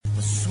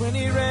When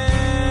he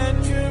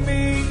ran to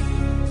me,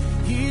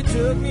 he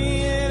took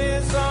me in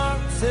his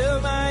arms,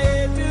 held my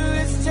head to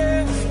his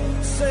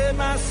chest, said,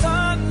 my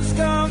son's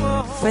come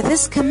home. For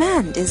this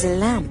command is a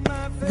lamp,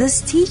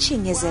 this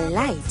teaching is a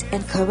light,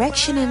 and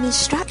correction and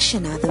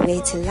instruction are the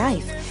way to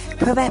life.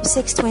 Proverbs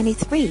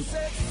 6:23.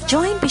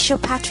 Join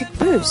Bishop Patrick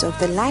Bruce of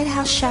the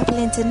Lighthouse Chapel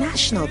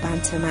International,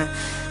 Bantama,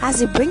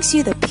 as he brings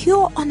you the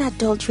pure,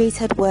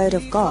 unadulterated Word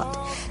of God.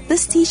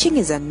 This teaching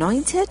is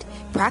anointed,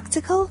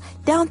 practical,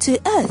 down to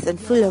earth, and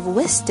full of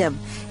wisdom,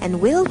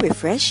 and will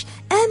refresh,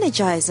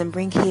 energize, and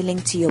bring healing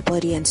to your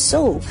body and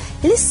soul.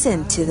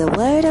 Listen to the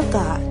Word of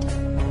God.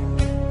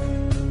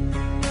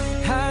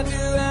 I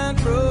knew I'd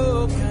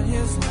broken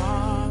his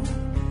heart.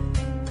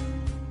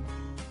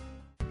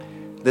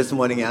 This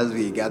morning, as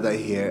we gather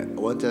here, I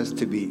want us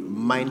to be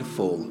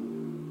mindful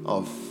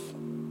of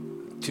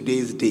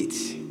today's date,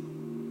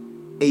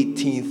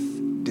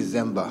 18th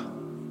December.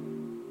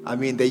 I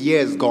mean, the year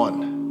is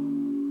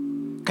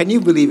gone. Can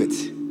you believe it?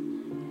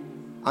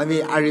 I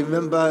mean, I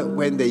remember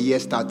when the year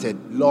started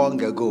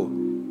long ago.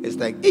 It's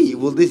like, hey,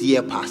 will this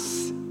year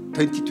pass?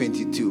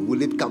 2022,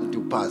 will it come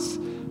to pass?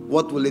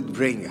 What will it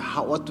bring?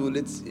 What will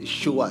it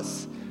show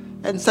us?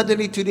 And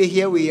suddenly today,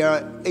 here we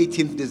are,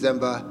 18th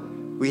December.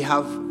 We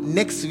have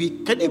next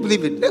week. Can you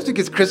believe it? Next week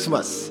is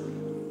Christmas.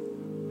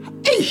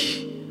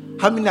 Hey,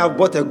 how many have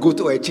bought a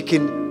goat or a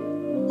chicken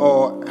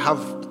or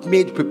have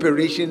made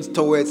preparations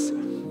towards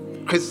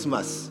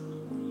Christmas?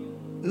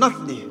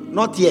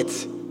 Not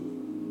yet.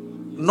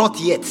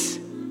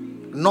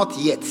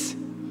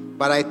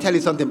 But I tell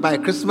you something, by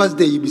Christmas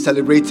Day you'll be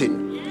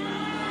celebrating.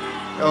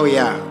 Oh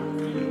yeah.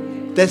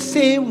 The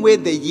same way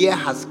the year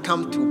has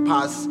come to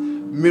pass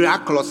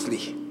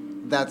miraculously,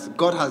 that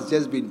God has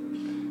just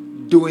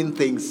been doing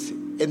things.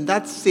 In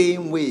that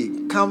same way,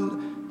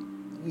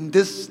 come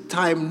this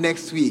time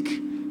next week,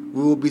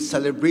 we will be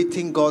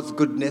celebrating God's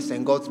goodness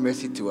and God's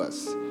mercy to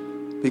us,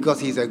 because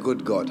He's a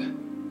good God.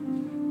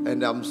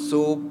 And I'm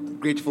so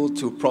grateful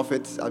to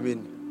prophets. I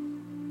mean,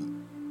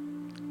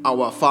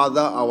 our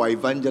father, our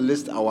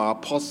evangelist, our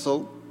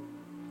apostle,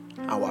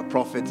 our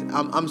prophet.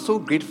 I'm so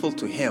grateful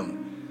to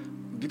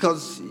him,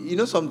 because you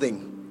know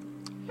something?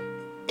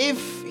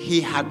 If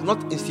he had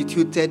not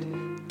instituted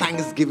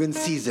Thanksgiving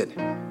season,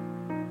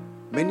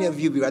 many of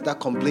you be rather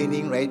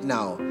complaining right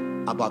now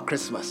about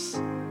Christmas.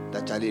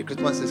 That Charlie,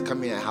 Christmas is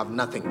coming, I have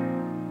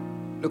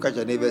nothing. Look at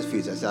your neighbor's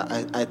face.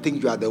 I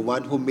think you are the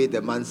one who made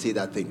the man say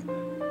that thing.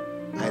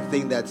 I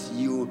think that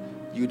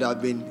you'd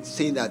have been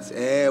saying that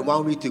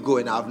 1 week to go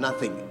and I have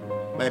nothing.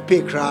 My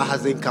pay cry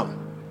hasn't come.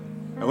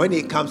 And when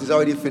it comes, it's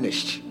already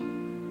finished.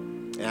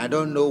 And I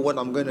don't know what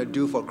I'm going to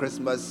do for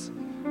Christmas.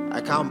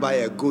 I can't buy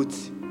a goat,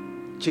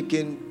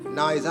 chicken.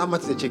 Now, how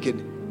much is the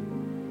chicken?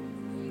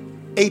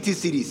 80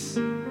 cedis.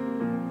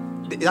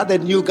 Is that the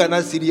new Ghana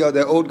cedi or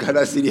the old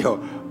Ghana cedi?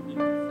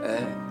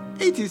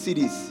 80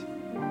 cedis.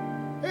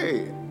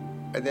 Hey.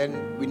 And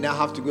then we now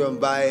have to go and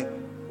buy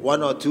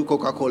 1 or 2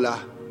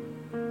 Coca-Cola.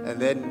 And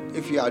then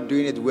if you are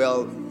doing it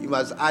well, you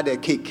must add a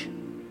cake.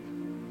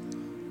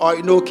 Or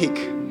no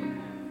cake.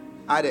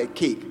 Add a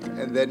cake.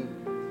 And then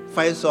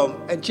find some,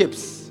 and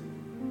chips.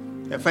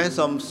 And find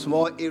some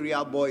small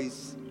area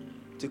boys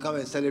to come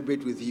and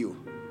celebrate with you.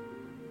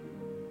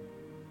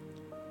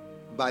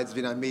 But it's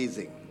been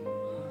amazing.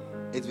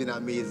 It's been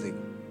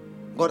amazing.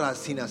 God has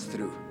seen us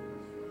through.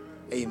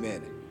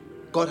 Amen.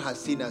 God has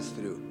seen us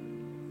through.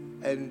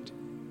 And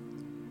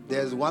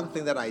there's one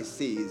thing that I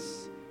say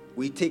is,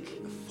 we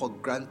take for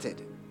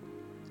granted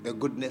the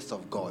goodness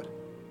of God.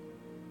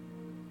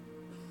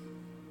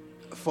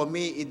 For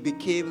me, it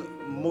became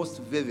most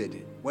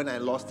vivid when I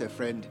lost a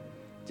friend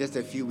just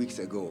a few weeks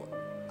ago.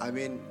 I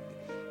mean,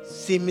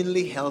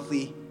 seemingly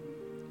healthy,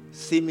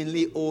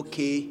 seemingly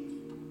okay,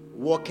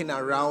 walking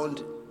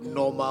around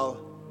normal,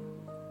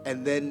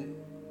 and then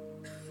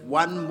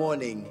one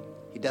morning,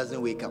 he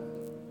doesn't wake up.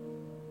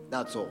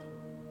 That's all.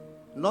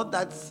 Not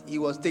that he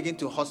was taken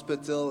to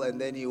hospital and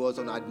then he was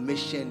on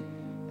admission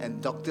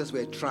and doctors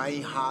were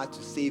trying hard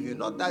to save him.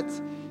 Not that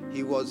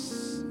he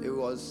was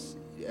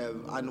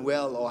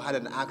unwell or had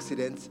an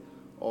accident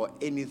or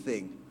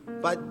anything.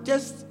 But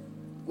just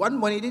one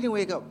morning, he didn't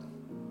wake up.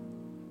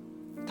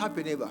 Tap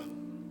your neighbor.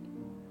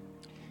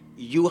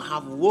 You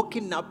have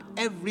woken up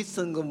every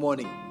single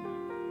morning.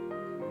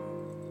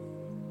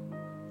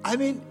 I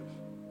mean,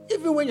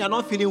 even when you're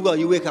not feeling well,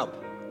 you wake up.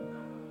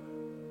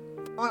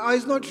 Or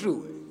it's not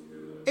true.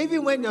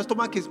 Even when your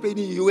stomach is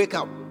paining you, you wake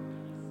up.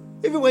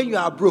 Even when you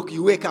are broke,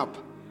 you wake up.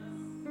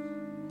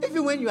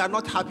 Even when you are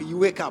not happy, you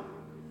wake up.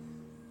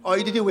 Or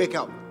you didn't wake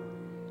up.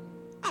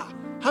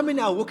 How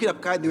many are waking up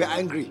because they were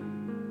angry?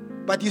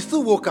 But you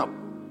still woke up.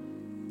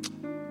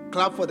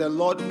 Clap for the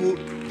Lord who,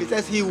 He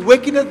says, He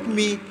wakeneth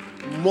me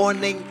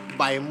morning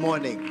by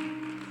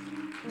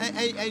morning.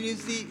 And you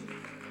see,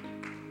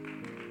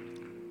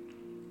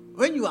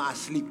 when you are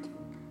asleep,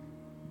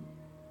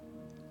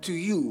 to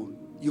you,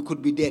 you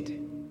could be dead.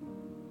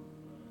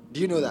 Do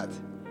you know that?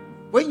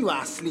 When you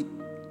are asleep,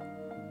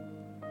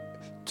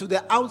 to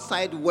the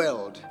outside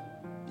world,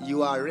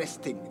 you are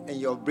resting and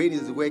your brain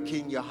is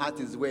working, your heart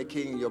is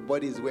working, your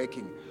body is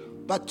working.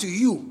 But to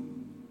you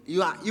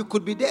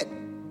could be dead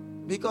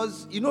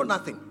because you know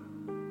nothing.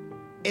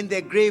 In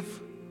the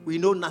grave, we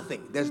know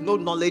nothing. There's no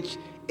knowledge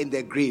in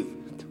the grave.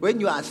 When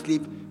you are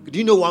asleep, do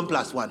you know 1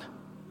 + 1?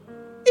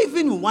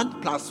 Even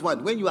 1 +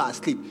 1, when you are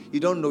asleep, you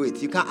don't know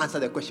it. You can't answer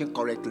the question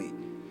correctly.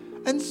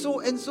 And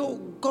so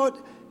God,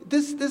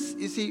 this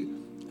you see,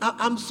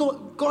 I'm so,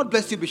 God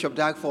bless you, Bishop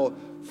Dag, for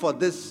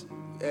this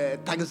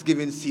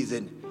Thanksgiving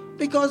season,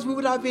 because we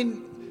would have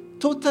been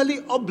totally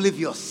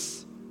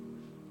oblivious,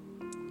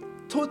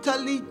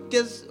 totally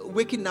just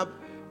waking up,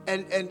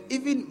 and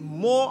even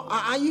more.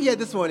 Are you here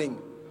this morning?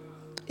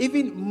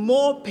 Even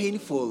more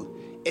painful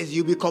is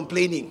you'll be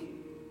complaining.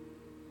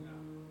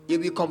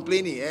 You'll be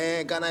complaining.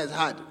 Ghana is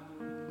hard.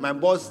 My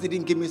boss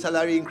didn't give me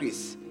salary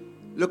increase.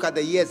 Look at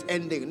the year's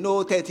ending.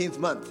 No 13th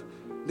month.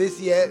 This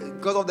year,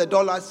 because of the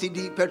dollar,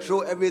 CD,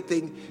 petrol,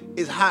 everything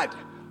is hard.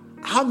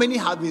 How many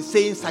have been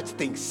saying such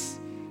things?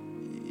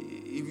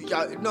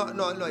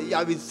 No. You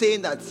have been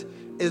saying that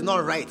it's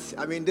not right.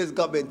 I mean, this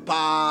government,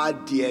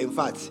 dear. In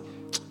fact,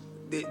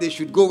 they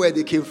should go where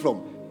they came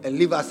from and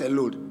leave us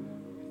alone.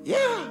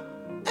 Yeah.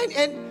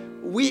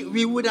 And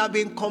we would have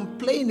been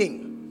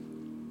complaining.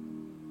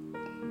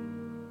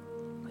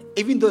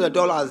 Even though the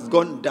dollar has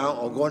gone down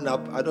or gone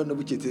up, I don't know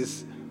which it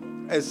is.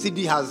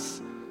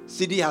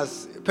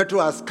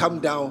 Petrol has come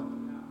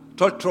down.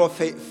 Trotro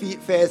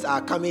fares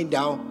are coming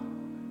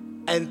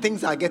down. And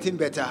things are getting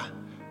better.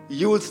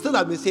 You would still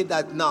have been saying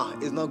that, no,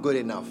 it's not good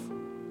enough.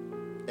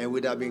 And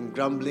would have been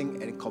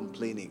grumbling and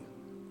complaining.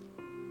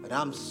 But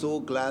I'm so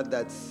glad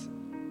that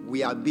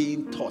we are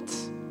being taught.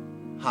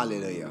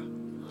 Hallelujah.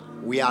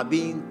 We are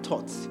being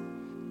taught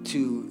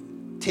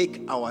to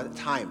take our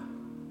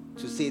time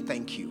to say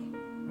thank you.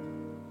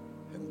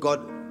 And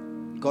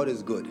God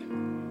is good.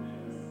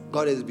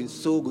 God has been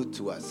so good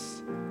to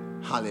us.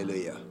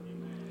 Hallelujah.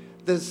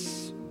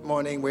 This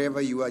morning,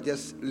 wherever you are,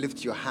 just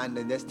lift your hand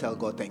and just tell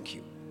God thank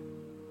you.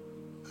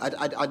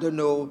 I don't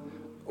know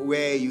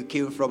where you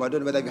came from. I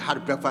don't know whether you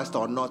had breakfast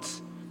or not.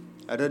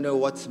 I don't know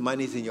what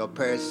money is in your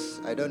purse.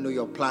 I don't know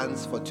your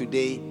plans for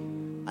today.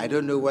 I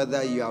don't know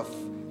whether you have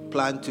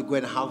planned to go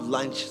and have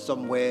lunch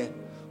somewhere,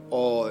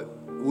 or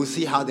we'll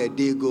see how the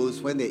day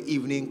goes. When the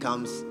evening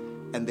comes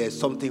and there's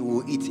something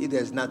we'll eat. If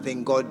there's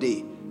nothing, God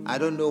day. I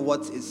don't know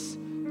what is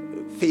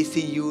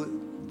facing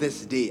you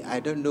this day. I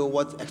don't know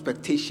what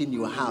expectation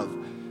you have.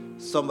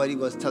 Somebody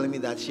was telling me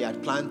that she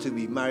had planned to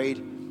be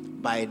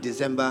married by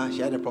December. She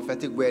had a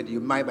prophetic word, you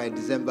marry by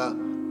December,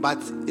 but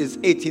it's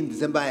 18th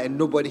December and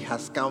nobody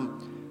has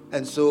come.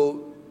 And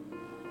so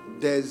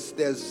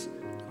there's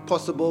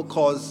possible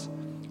cause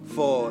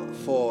for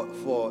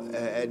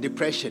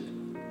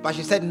depression. But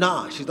she said,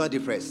 no, she's not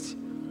depressed.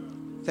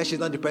 Said she's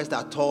not depressed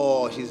at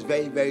all. She's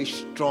very, very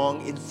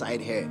strong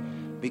inside her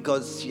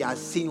because she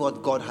has seen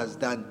what God has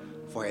done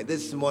for her.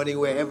 This morning,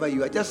 wherever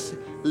you are, just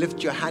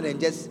lift your hand and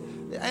just,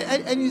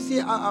 and you see,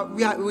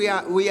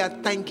 we are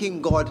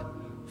thanking God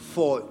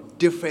for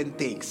different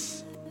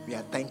things. We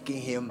are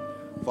thanking Him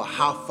for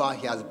how far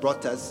He has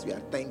brought us. We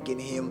are thanking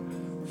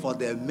Him for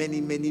the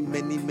many, many,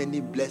 many, many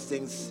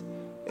blessings.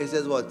 It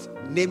says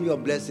what? Name your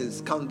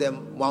blessings, count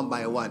them one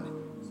by one.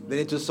 Then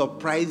it will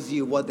surprise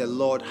you what the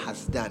Lord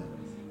has done.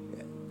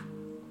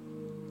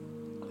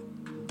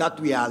 That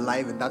we are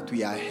alive and that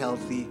we are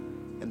healthy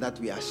and that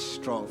we are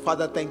strong.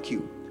 Father, thank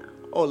you.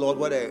 Oh Lord,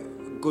 what a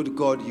good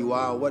God you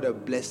are. What a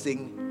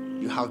blessing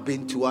you have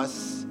been to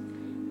us.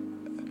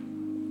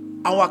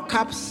 Our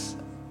cups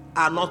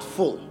are not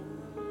full.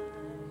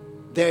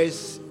 There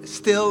is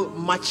still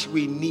much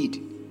we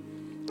need.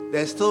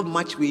 There's still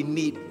much we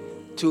need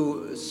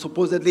to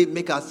supposedly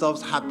make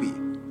ourselves happy.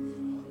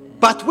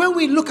 But when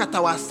we look at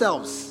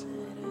ourselves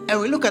and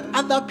we look at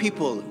other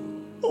people,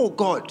 oh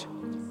God,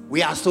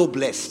 we are so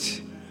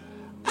blessed.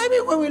 I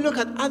mean, when we look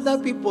at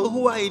other people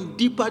who are in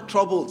deeper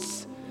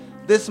troubles.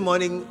 This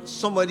morning,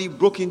 somebody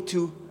broke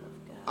into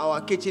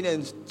our kitchen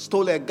and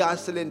stole a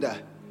gas cylinder.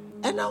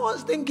 And I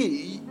was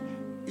thinking,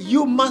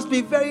 you must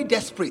be very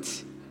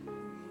desperate.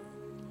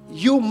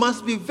 You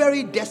must be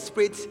very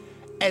desperate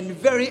and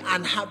very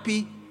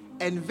unhappy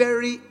and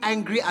very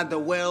angry at the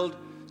world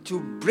to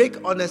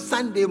break on a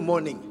Sunday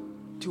morning,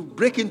 to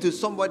break into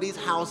somebody's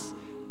house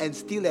and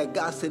steal a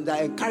gas cylinder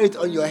and carry it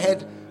on your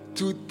head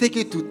to take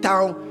it to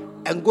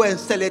town and go and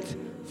sell it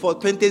for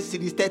 20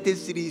 cedis, 30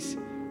 cedis.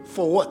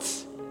 For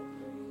what?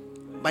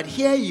 But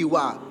here you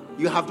are.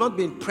 You have not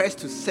been pressed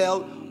to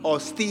sell or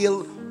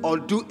steal or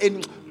do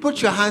any.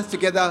 Put your hands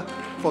together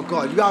for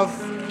God. You have,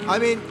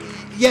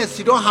 yes,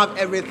 you don't have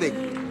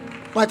everything,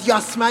 but you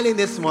are smiling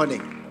this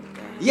morning.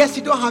 Yes,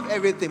 you don't have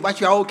everything, but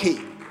you are okay.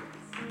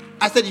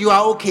 I said you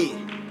are okay.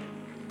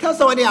 Tell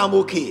somebody I'm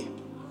okay.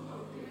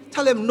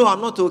 Tell them, no,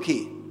 I'm not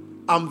okay.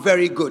 I'm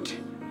very good.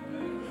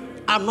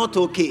 I'm not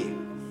okay.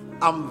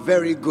 I'm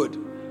very good.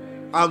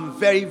 I'm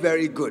very,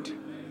 very good.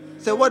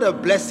 So what a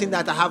blessing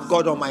that I have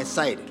God on my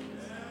side.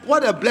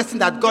 What a blessing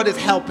that God is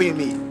helping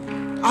me.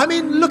 I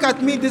mean, look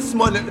at me this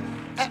morning.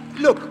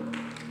 Look,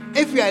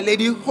 if you're a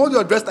lady, hold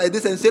your dress like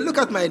this and say, look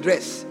at my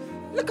dress.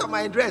 Look at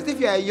my dress. If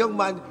you're a young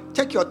man,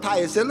 check your tie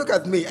and say, look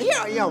at me. Here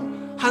I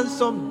am.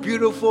 Handsome,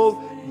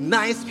 beautiful,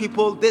 nice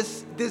people.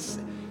 This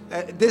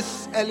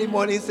early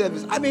morning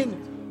service. I mean,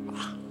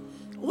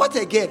 what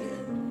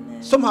again?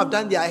 Some have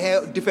done their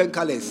hair different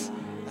colors.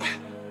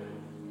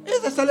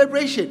 It's a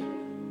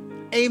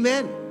celebration.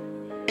 Amen.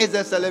 It's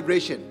a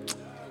celebration.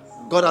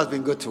 God has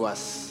been good to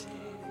us.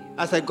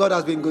 I said, God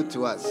has been good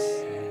to us.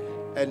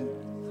 And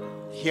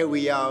here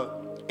we are,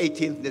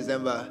 18th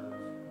December,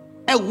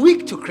 a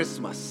week to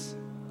Christmas.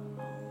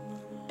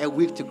 A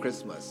week to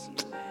Christmas.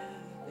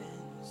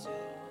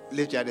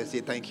 Lift your hand and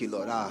say, thank you,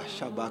 Lord.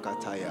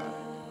 Shabakataya.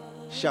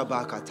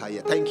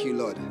 Shabakataya. Thank you,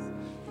 Lord.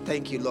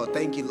 Thank you, Lord.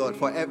 Thank you, Lord,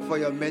 for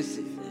your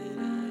mercy.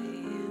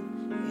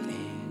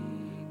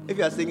 If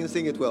you are singing,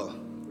 sing it well.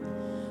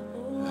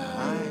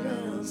 I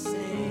will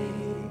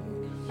sing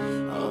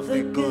of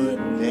the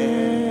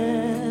goodness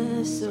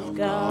of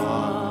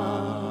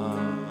God.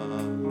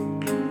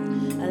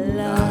 I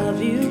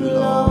love you,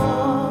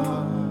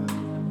 Lord.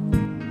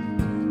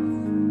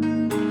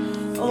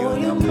 Oh,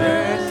 your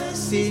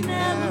mercy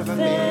never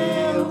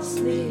fails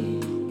me.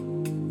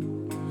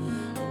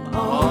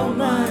 All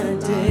my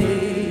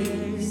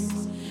days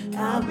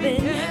I've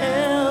been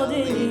held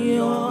in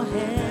your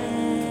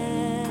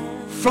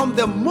hand. From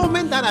the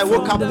moment that I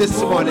woke up this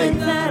morning,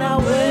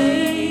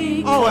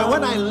 and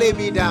when I lay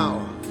me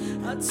down,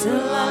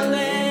 until I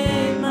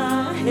lay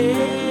my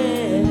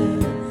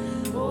head,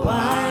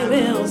 I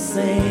will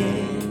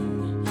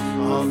sing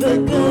of the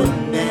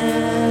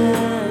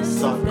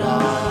goodness of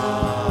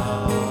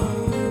God.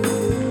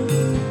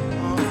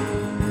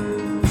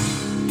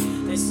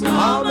 This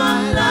all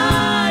my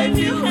life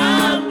you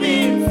have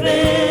been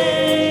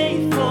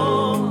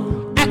faithful.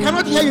 I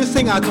cannot hear you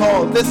sing at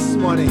all this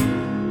morning.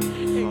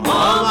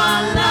 All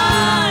my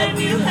life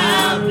you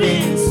have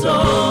been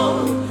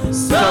so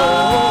good.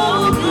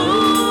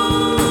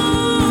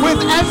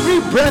 With every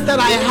breath that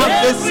I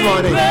have this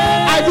morning,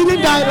 I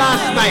didn't die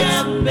last night.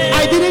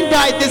 I didn't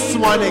die this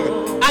morning.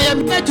 I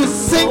am here to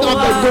sing of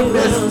the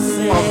goodness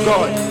of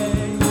God.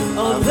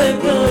 Of the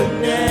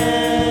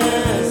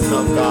goodness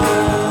of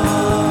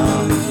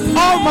God.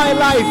 All my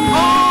life,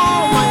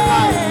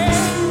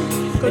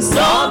 'cause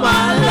all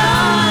my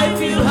life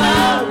you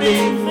have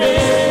been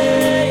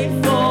faithful.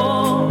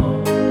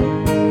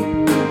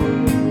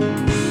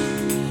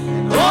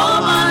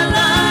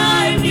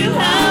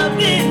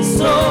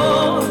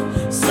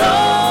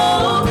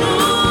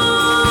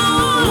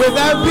 With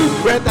every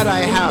breath that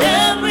I have,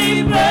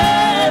 every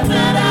breath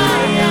that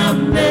I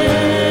am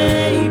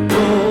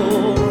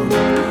able,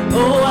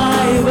 oh,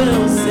 I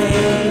will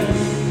sing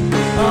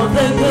of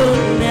the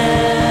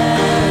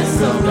goodness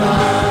of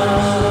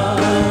God.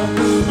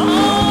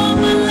 All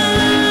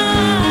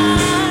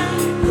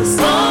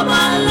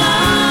my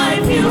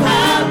life you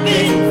have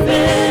been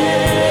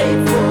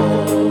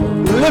faithful.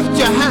 Lift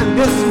your hand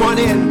this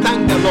morning and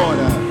thank the Lord.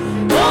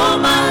 All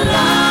my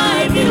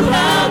life you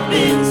have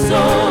been so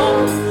good.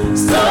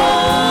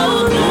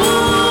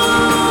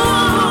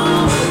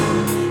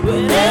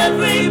 With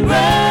every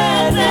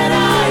breath that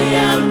I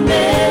am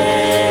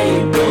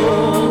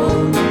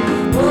able,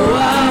 oh, I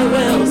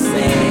will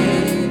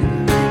sing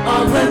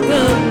of the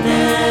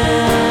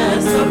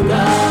goodness of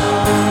God.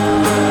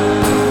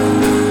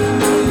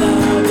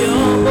 Love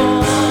your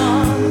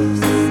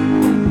voice.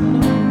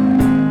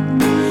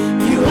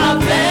 You have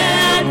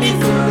led me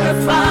through the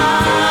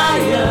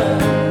fire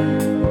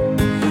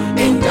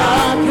in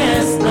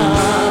darkest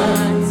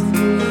night.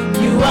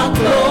 You are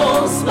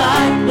close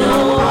like no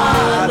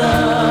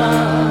other.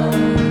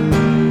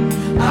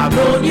 I've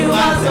known you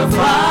as a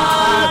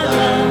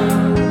father.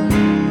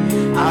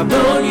 I've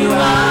known you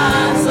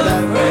as a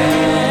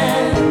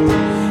friend.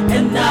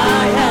 And I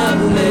have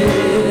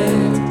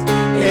lived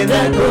in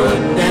the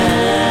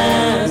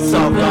goodness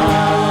of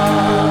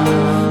God.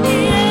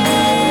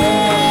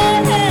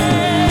 Yeah.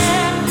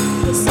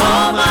 'Cause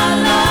all my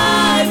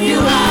life you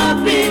have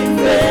been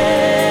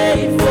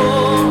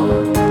faithful.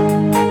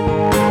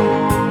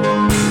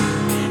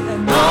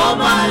 And all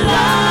my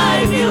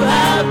life you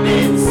have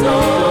been so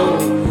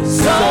good.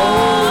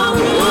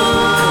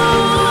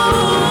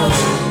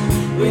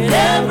 With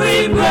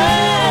every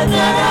breath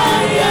that I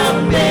am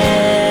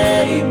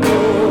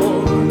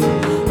able,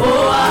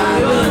 oh, I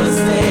will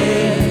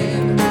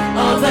sing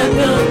of the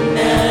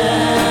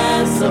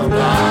goodness of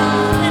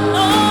God. And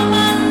all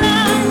my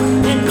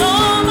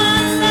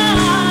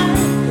life,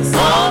 'cause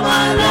all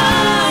my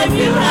life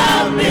you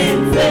have been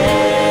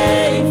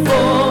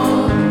faithful.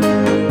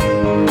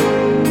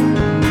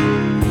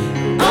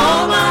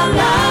 All my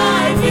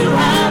life you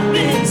have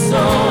been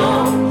so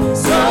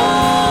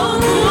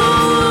good.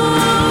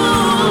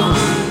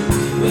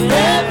 With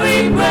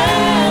every breath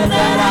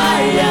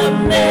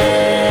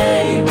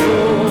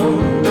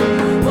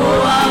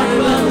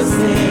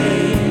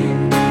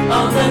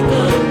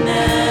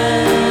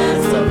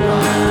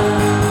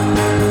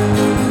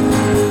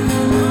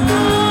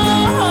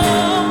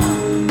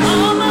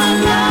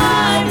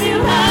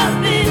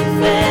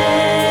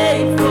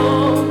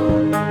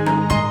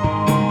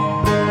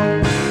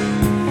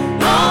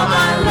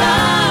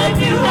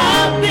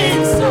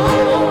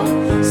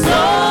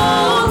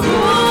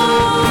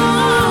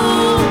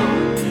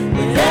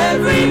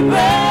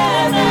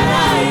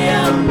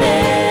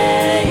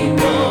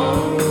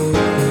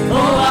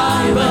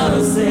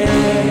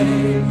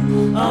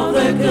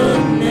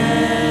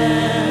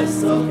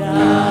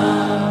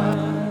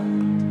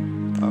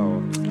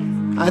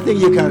I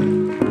think you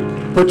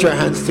can put your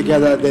hands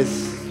together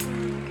this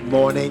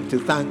morning to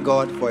thank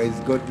God for His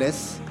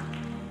goodness.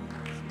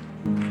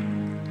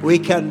 We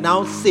can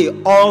now say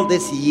all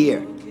this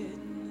year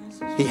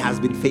He has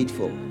been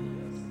faithful.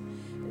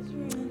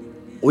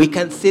 We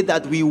can say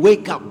that we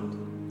wake up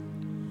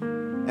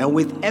and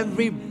with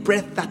every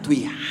breath that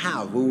we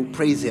have, we will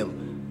praise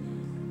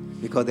Him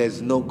because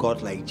there's no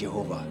God like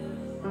Jehovah.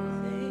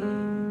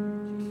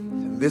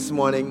 This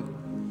morning,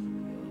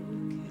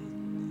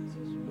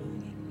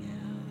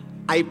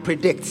 I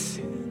predict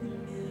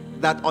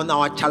that on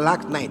our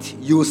Chalak night,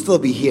 you will still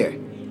be here.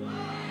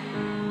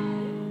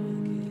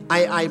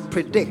 I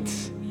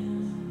predict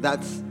that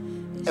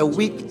a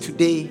week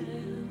today,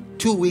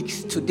 2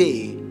 weeks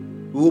today,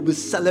 we will be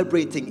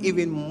celebrating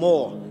even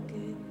more.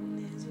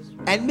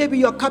 And maybe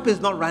your cup is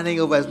not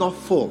running over, it's not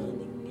full.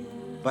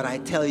 But I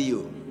tell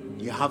you,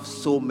 you have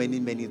so many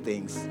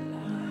things,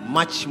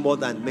 much more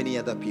than many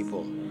other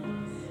people.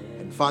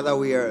 And Father,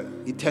 we are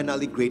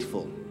eternally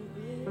grateful.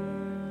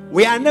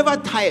 We are never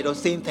tired of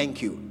saying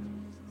thank you.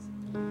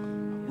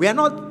 We are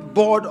not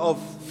bored of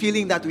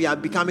feeling that we are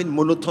becoming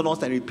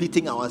monotonous and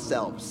repeating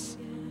ourselves.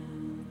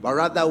 But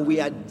rather we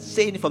are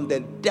saying from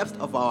the depth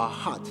of our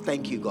heart,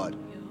 thank you, God,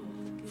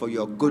 for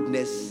your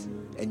goodness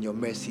and your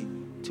mercy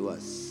to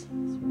us.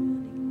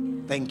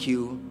 Thank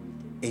you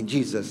in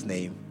Jesus'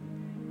 name.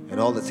 And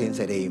all the saints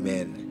said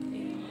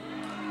amen.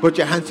 Put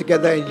your hands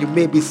together and you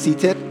may be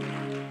seated.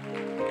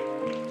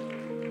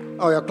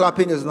 Oh, your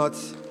clapping is not.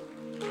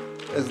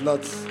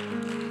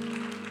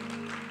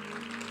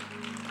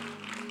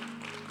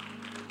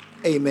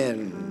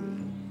 Amen.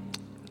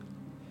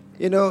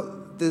 You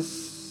know,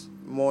 this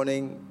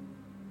morning,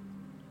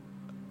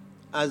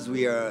 as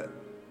we are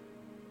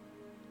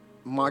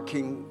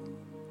marking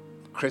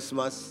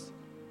Christmas,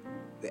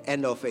 the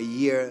end of a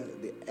year,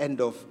 the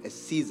end of a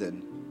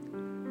season,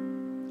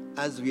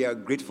 as we are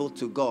grateful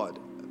to God,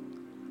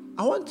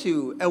 I want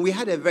to, and we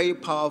had a very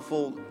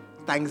powerful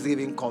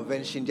Thanksgiving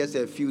convention just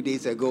a few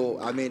days ago.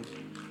 I mean,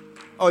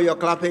 oh, your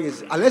clapping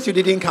is, unless you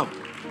didn't come.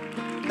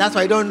 That's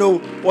why I don't know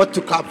what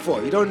to clap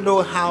for. You don't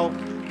know how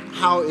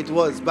it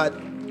was, but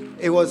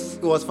it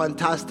was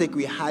fantastic.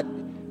 We had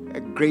a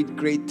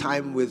great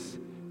time with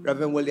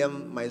Reverend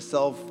William,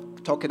 myself,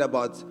 talking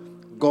about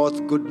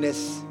God's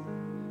goodness.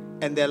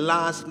 And the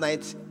last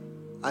night,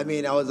 I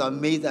mean, I was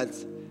amazed at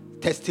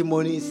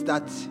testimonies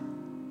that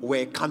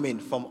were coming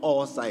from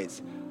all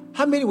sides.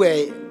 How many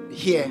were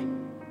here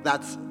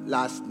that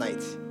last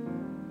night?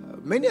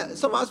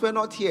 Some of us were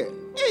not here.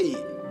 Hey,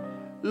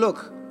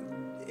 look,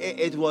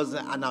 it was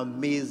an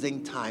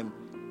amazing time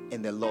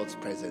in the Lord's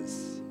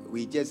presence.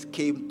 We just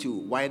came to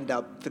wind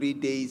up 3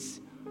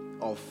 days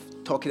of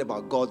talking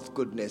about God's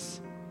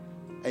goodness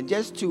and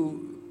just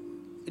to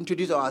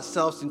introduce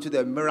ourselves into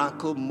the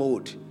miracle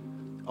mode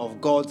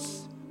of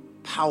God's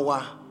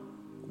power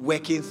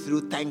working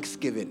through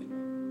Thanksgiving.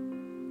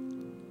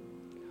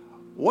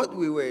 What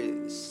we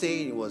were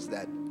saying was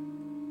that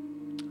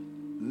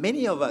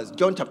many of us,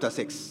 John chapter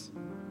 6,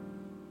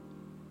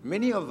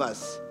 many of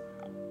us,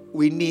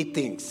 we need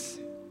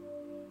things.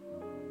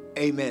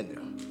 Amen.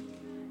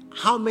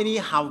 How many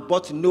have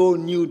bought no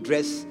new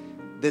dress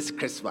this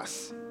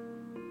Christmas?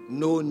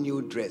 No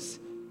new dress.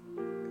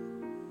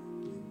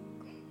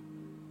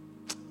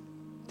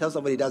 Tell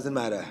somebody it doesn't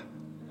matter.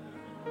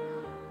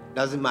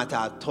 Doesn't matter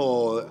at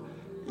all.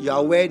 You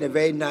are wearing a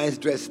very nice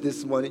dress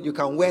this morning. You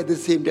can wear the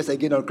same dress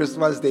again on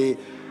Christmas Day.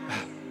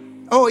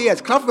 Oh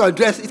yes, clap for your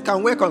dress. It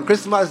can work on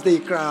Christmas Day.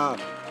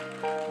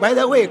 By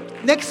the way,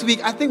 next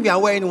week I think we are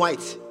wearing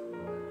white.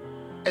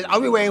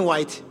 Are we wearing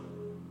white?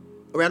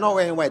 We are not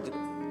wearing white.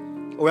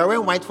 We are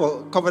wearing white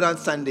for Covenant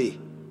Sunday.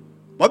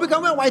 But we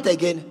can wear white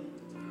again.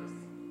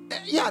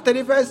 Yeah,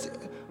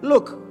 31st.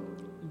 Look,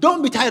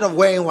 don't be tired of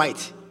wearing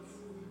white.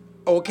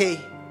 Okay?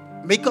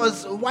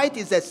 Because white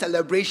is a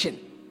celebration.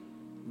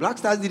 Black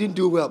Stars didn't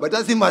do well, but it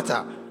doesn't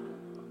matter.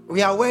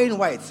 We are wearing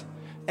white.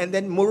 And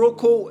then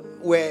Morocco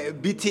were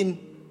beaten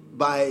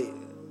by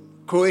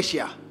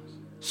Croatia.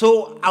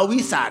 So are we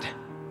sad?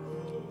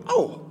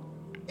 Oh,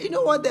 you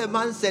know what the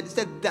man said? He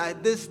said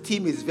that this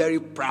team is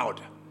very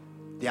proud.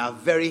 They are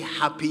very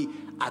happy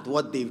at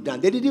what they've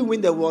done. They didn't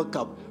win the World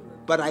Cup,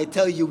 but I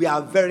tell you, we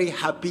are very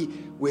happy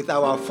with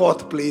our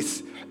 4th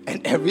place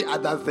and every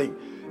other thing.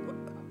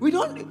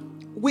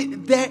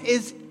 There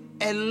is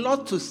a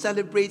lot to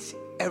celebrate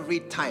every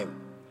time.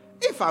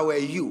 If I were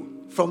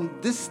you, from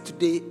this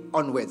today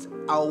onwards,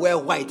 I'll wear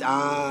white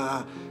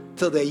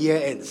till the year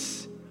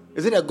ends.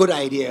 Is it a good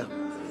idea?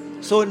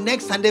 So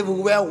next Sunday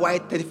we'll wear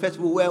white, 31st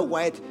we'll wear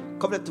white,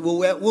 Covenant we'll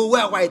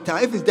wear white.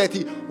 If it's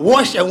dirty,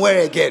 wash and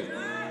wear again.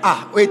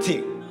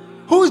 Waiting.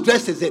 Whose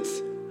dress is it?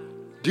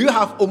 Do you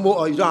have Omo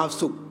or you don't have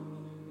soap?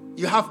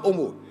 You have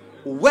Omo.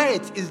 Wear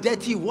it. It's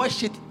dirty.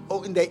 Wash it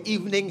in the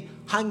evening.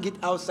 Hang it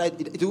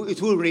outside.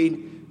 It will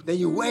rain. Then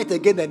you wear it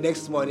again the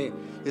next morning.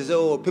 You say,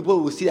 oh, people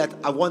will see that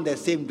I worn the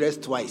same dress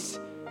twice.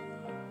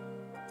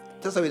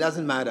 That's why it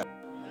doesn't matter.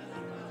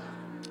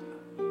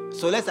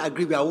 So let's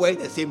agree we are wearing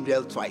the same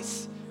dress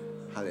twice.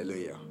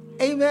 Hallelujah.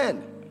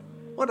 Amen.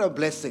 What a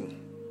blessing.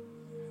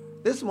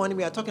 This morning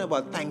we are talking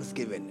about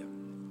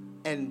thanksgiving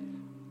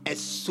and a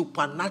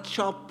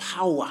supernatural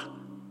power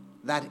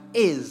that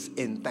is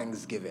in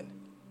thanksgiving.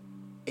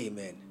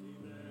 Amen.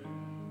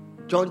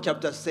 John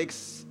chapter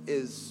 6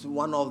 is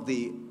one of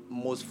the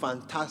most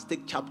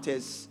fantastic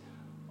chapters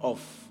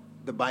of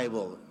the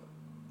Bible.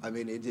 I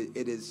mean,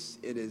 it's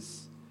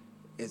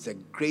a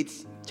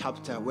great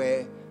chapter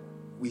where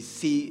we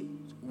see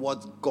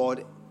what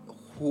God,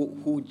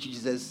 who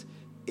Jesus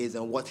is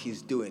and what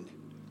he's doing.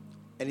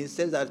 And it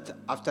says that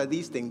after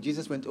these things,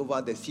 Jesus went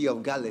over the Sea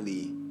of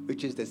Galilee,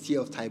 which is the Sea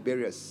of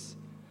Tiberias.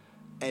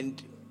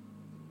 And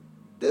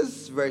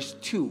this verse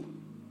 2,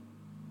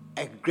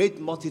 a great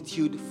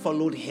multitude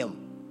followed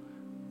him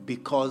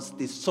because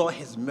they saw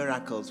his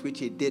miracles, which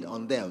he did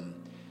on them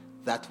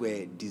that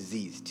were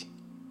diseased.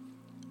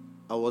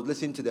 I was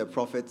listening to the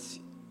prophet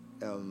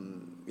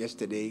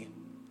yesterday,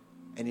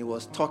 and he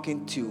was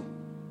talking to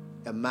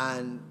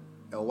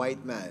a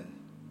white man,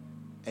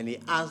 and he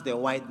asked the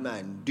white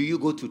man, "Do you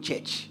go to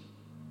church?"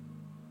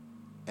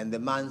 And the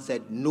man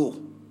said,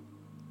 "No,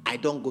 I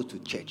don't go to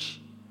church.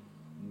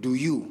 Do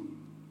you?"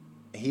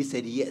 And he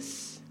said,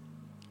 "Yes."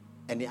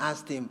 And he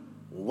asked him,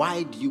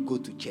 "Why do you go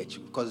to church?"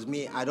 Because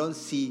me, I don't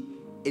see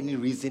any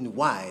reason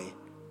why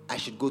I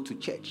should go to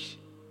church.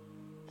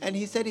 And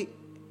he said,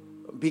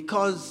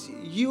 "Because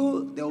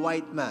you, the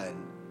white man,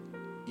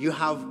 you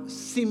have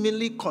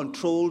seemingly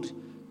controlled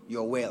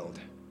your world.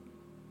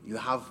 You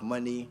have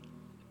money.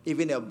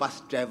 Even a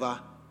bus driver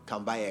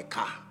can buy a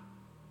car.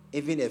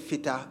 Even a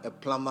fitter, a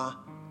plumber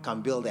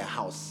can build a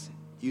house.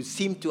 You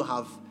seem to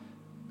have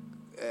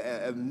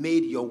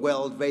made your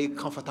world very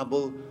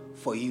comfortable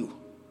for you.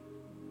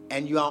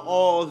 And you are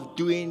all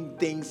doing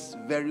things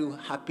very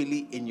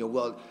happily in your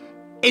world.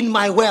 In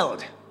my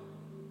world,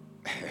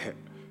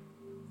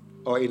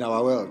 or in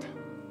our world,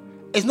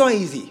 it's not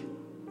easy.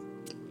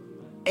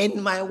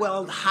 In my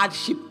world,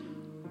 hardship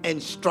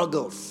and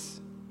struggles.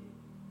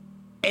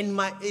 In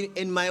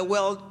my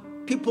world,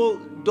 people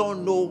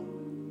don't know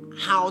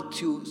how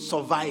to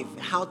survive,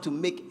 how to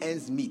make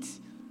ends meet.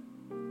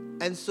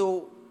 And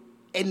so,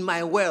 in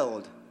my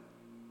world,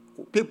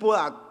 people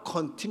are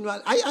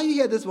continually... Are you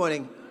here this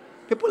morning?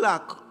 People are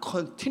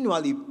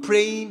continually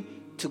praying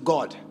to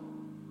God.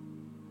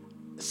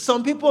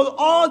 Some people,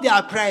 all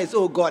their prayers,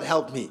 "Oh God,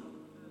 help me."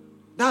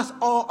 That's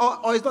all,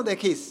 or it's not the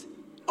case.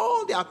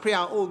 All their prayer,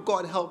 "Oh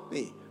God, help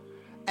me."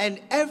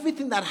 And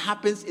everything that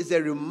happens is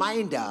a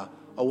reminder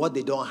of what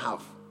they don't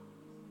have.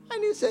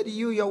 And he said,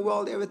 your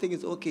world, everything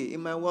is okay.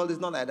 In my world, it's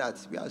not like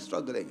that. We are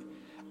struggling.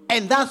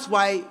 And that's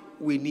why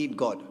we need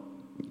God.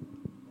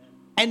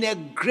 And a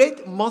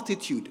great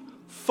multitude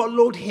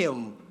followed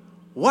him.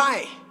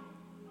 Why?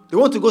 They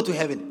want to go to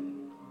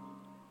heaven.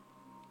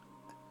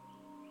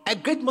 A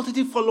great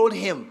multitude followed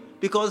him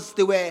because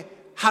they were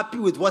happy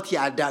with what he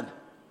had done.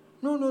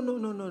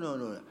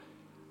 No.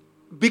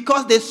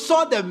 Because they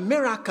saw the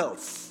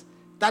miracles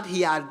that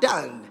he had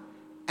done,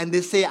 and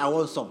they say, "I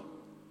want some.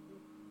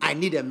 I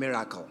need a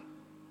miracle."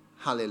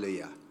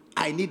 Hallelujah.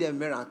 I need a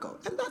miracle.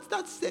 And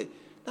that's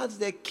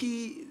the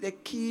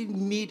key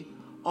need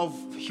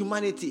of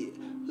humanity.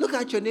 Look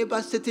at your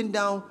neighbor sitting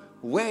down,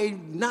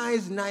 wearing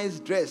nice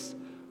dress.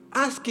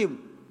 Ask him,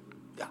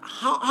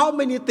 how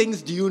many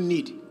things do you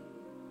need?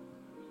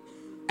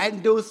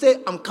 And they'll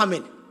say, "I'm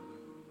coming.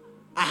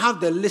 I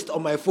have the list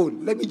on my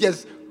phone. Let me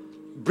just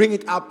bring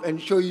it up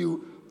and show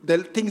you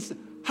the things."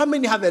 How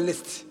many have a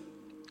list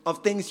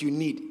of things you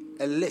need?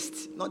 A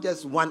list, not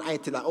just one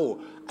item. Like, "Oh,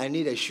 I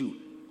need a shoe."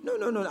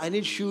 No. I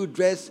need shoe,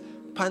 dress,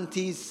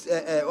 panties.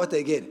 What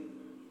again?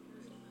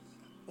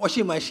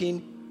 Washing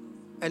machine,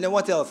 and then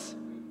what else?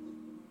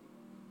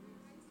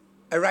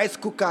 A rice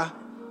cooker,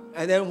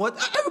 and then what?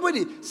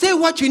 Everybody, say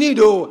what you need.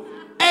 Oh,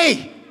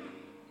 hey,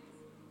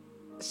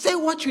 say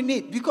what you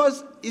need,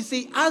 because you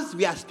see, as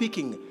we are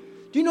speaking,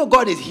 do you know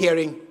God is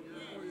hearing?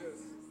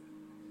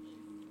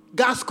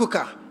 Gas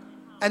cooker,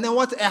 and then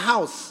what? A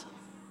house,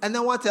 and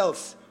then what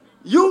else?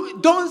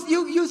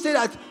 You say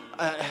that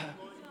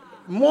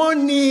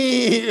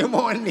money.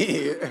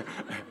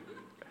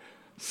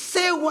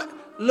 Say what?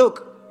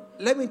 Look,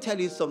 let me tell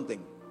you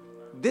something.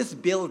 This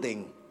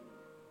building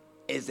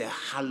is a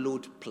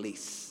hallowed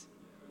place.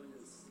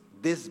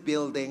 This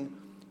building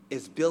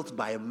is built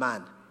by a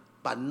man,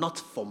 but not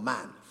for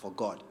man, for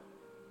God.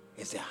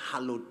 It's a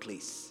hallowed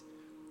place.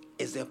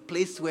 It's a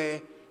place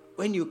where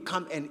when you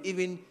come and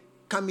even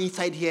come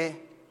inside here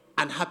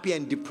unhappy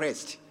and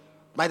depressed,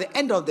 by the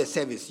end of the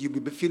service, you'll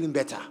be feeling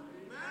better.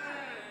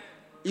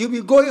 You'll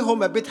be going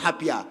home a bit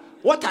happier.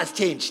 What has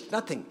changed?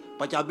 Nothing.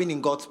 But you have been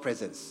in God's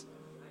presence.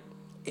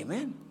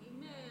 Amen.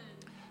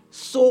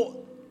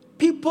 So,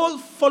 people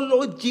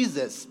followed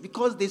Jesus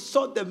because they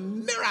saw the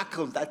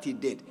miracles that he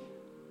did.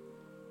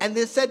 And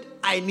they said,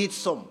 "I need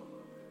some."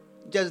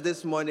 Just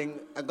this morning,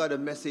 I got a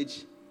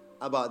message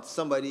about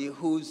somebody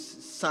whose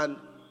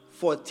son,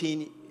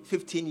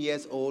 15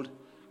 years old,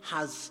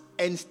 has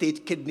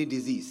end-stage kidney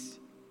disease.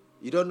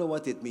 You don't know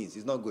what it means.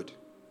 It's not good.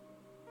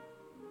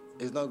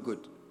 It's not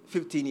good.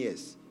 15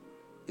 years.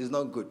 It's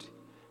not good.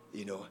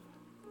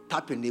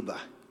 Tap your neighbor.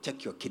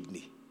 Check your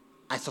kidney.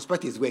 I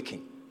suspect it's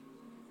working.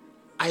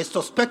 I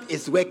suspect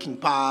it's working.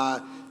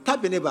 Tap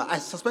your neighbor. I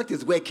suspect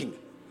it's working.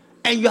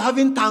 And you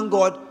haven't thanked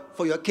God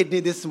for your kidney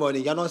this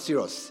morning. You're not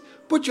serious.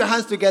 Put your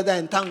hands together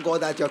and thank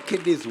God that your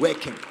kidney is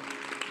working.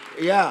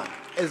 Yeah,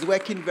 it's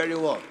working very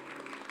well.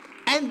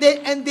 And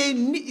they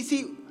need, you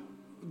see,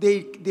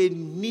 they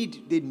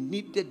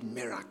needed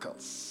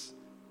miracles.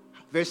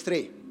 Verse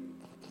 3.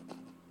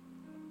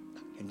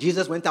 And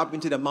Jesus went up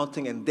into the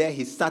mountain, and there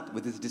he sat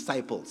with his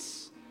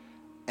disciples.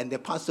 And the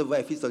Passover,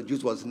 a feast of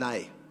Jews, was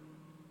nigh.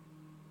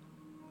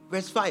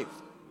 Verse 5.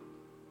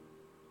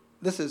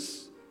 This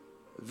is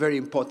very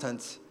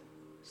important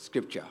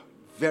scripture.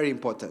 Very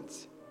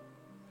important.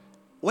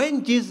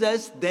 When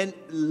Jesus then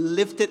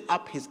lifted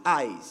up his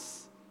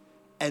eyes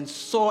and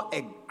saw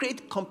a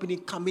great company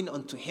coming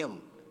unto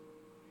him,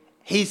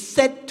 he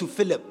said to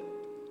Philip,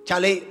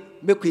 Charlie,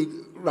 make we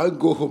run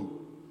go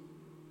home.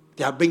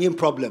 They are bringing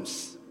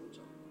problems.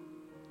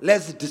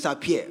 Let's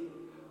disappear.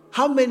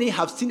 How many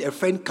have seen a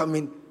friend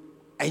coming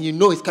and you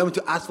know he's coming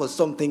to ask for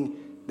something,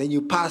 then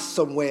you pass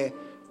somewhere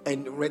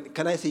and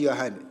can I see your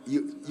hand?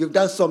 You've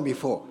done some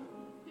before.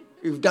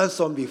 You've done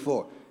some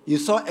before. You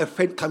saw a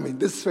friend coming.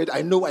 This friend,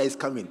 I know why he's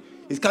coming.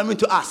 He's coming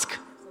to ask.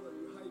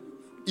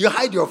 You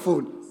hide your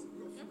phone.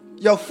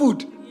 Your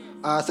food.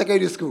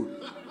 Secondary school.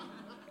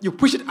 You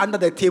push it under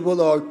the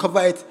table or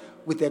cover it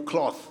with a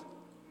cloth.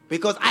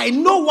 Because I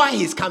know why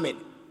he's coming.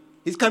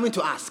 He's coming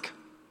to ask.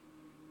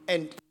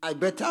 And I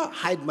better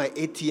hide my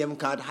ATM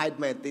card, hide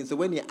my thing. So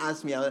when he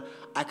asks me,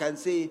 I can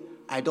say,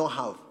 I don't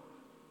have.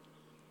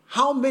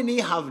 How many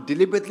have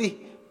deliberately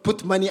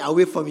put money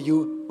away from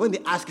you when they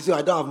ask you,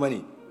 I don't have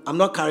money? I'm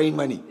not carrying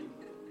money.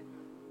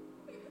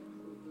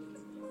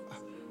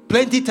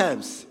 Plenty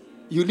times,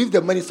 you leave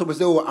the money somewhere,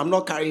 say, I'm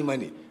not carrying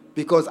money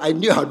because I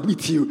knew I'd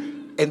meet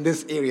you in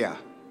this area.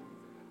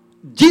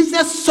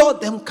 Jesus saw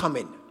them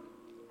coming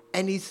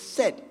and he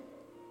said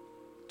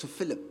to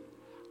Philip,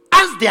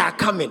 as they are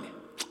coming,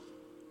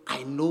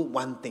 I know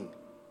one thing.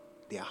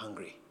 They are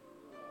hungry.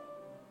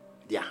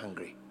 They are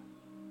hungry.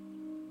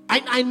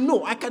 I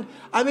know.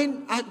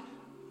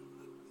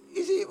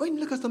 You see, when you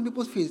look at some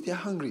people's face, they are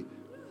hungry.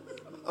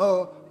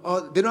 Or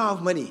they don't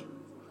have money.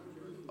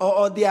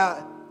 Or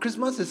their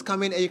Christmas is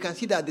coming and you can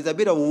see that there's a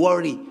bit of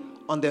worry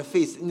on their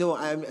face. You know,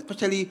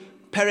 especially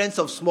parents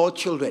of small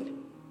children.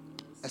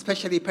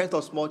 Especially parents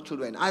of small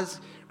children. As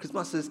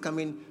Christmas is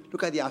coming,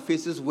 look at their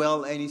faces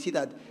well and you see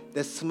that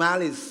the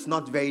smile is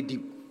not very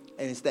deep.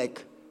 And it's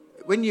like,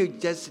 when you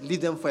just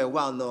leave them for a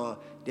while, no,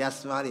 they are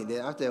smiling.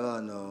 Then after a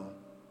while, no,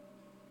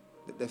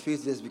 the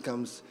face just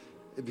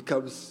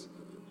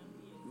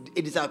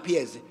it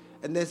disappears.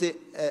 And they say,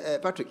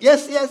 Patrick,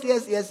 yes.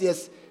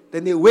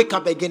 Then they wake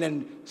up again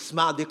and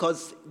smile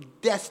because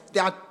they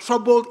are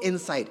troubled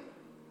inside.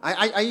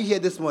 Are you here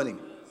this morning?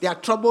 They are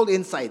troubled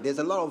inside. There's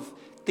a lot of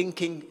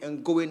thinking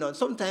and going on.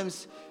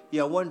 Sometimes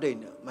you are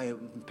wondering, my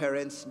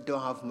parents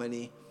don't have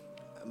money.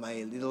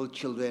 My little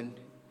children,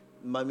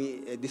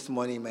 Mommy, this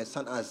morning my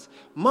son asked,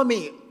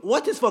 Mommy,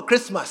 what is for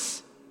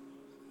Christmas?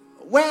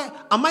 Where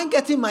am I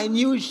getting my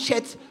new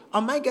shirt?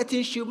 Am I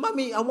getting shoes?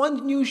 Mommy, I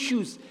want new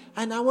shoes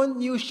and I want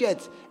new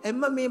shirts.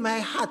 And Mommy, my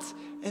hat.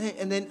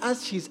 And then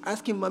as she's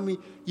asking Mommy,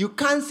 you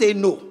can't say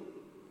no,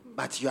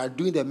 but you are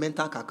doing the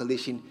mental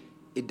calculation.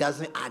 It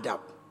doesn't add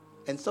up.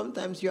 And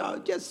sometimes you are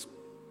just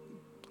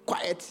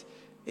quiet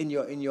in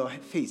your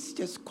face,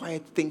 just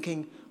quiet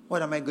thinking,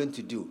 what am I going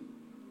to do?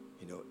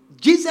 You know,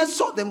 Jesus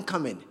saw them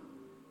coming.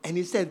 And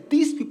he said,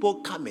 these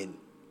people coming,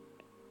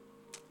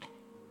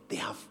 they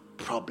have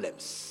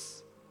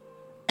problems.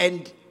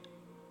 And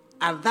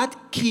at that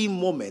key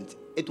moment,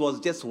 it was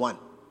just one.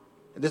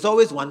 There's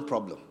always one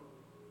problem.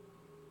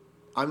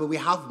 I mean, we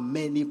have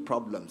many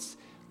problems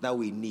that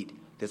we need.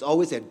 There's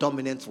always a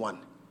dominant one,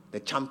 the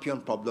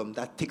champion problem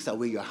that takes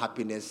away your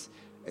happiness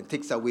and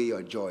takes away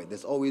your joy.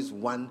 There's always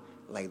one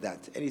like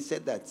that. And he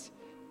said that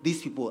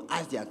these people,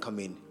 as they are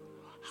coming,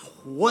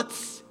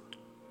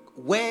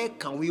 where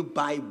can we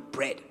buy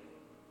bread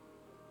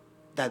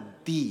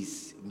that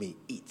these may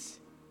eat?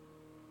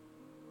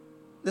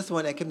 This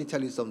one, I came to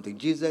tell you something.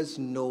 Jesus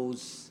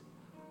knows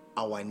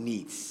our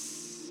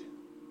needs.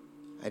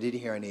 I didn't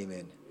hear an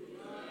amen.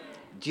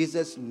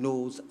 Jesus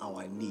knows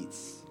our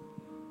needs.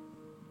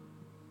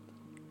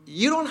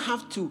 You don't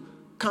have to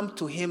come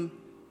to him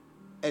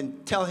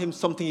and tell him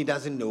something he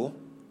doesn't know.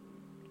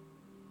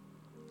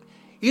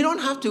 You don't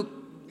have to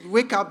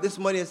wake up this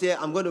morning and say,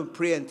 I'm going to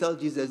pray and tell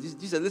Jesus,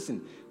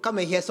 listen, come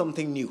and hear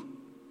something new.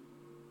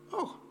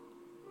 Oh,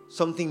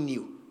 something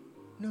new.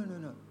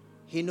 No.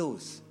 He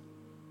knows.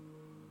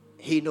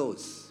 He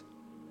knows.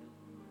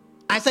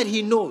 I said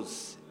he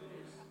knows.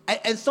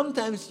 And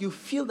sometimes you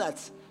feel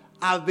that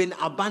I've been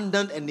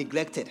abandoned and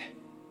neglected.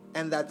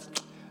 And that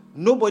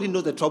nobody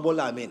knows the trouble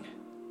I'm in.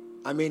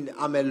 I mean,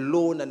 I'm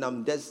alone and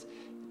I'm just...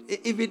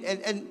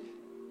 And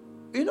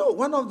you know,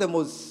 one of the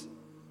most...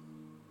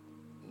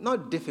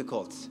 not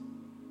difficult,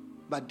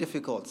 but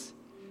difficult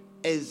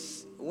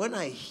is when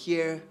I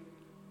hear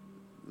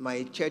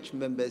my church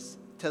members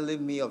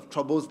telling me of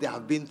troubles they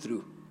have been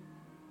through.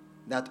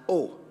 That,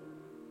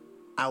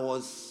 I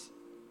was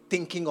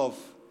thinking of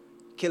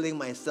killing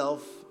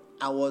myself.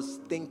 I was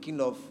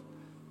thinking of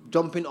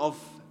jumping off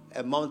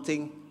a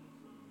mountain.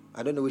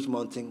 I don't know which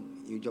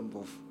mountain you jump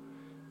off.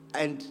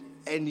 And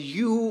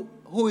you,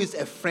 who is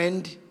a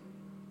friend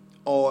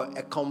or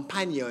a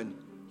companion,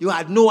 you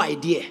had no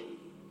idea.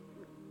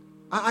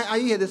 Are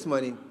you here this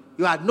morning?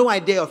 You had no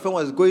idea your friend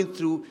was going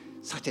through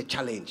such a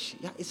challenge.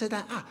 Yeah, he said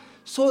that,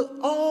 so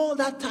all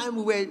that time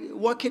we were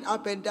walking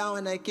up and down,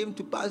 and I came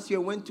to pass you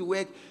and went to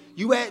work.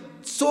 You were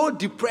so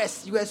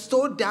depressed. You were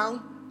so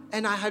down,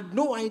 and I had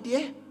no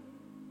idea.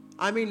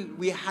 I mean,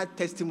 we had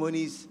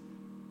testimonies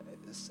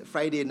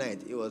Friday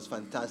night. It was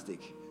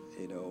fantastic.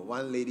 You know,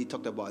 one lady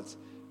talked about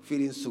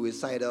feeling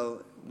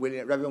suicidal.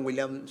 Reverend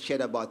William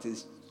shared about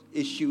his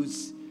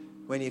issues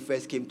when he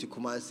first came to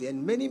Kumasi,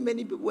 and many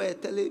people were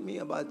telling me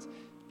about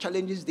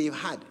challenges they've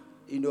had.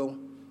 You know,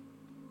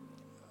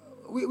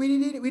 we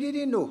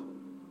didn't know.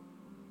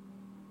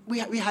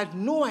 We had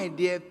no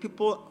idea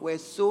people were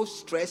so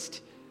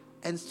stressed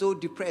and so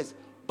depressed.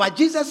 But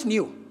Jesus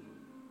knew.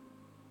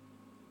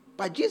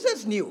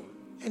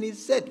 And he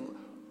said,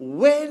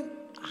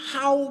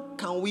 how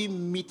can we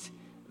meet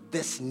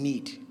this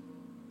need?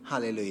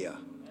 Hallelujah.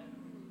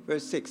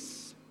 Verse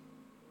 6.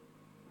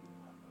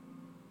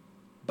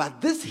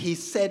 But this he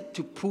said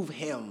to prove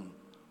him,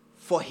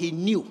 for he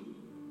knew.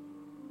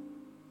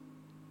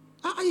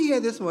 Are you here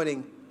this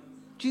morning?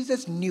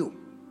 Jesus knew.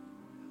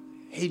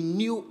 He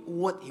knew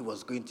what he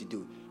was going to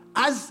do.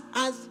 As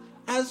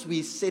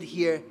we sit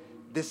here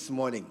this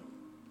morning,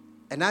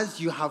 and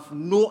as you have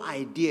no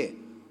idea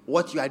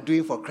what you are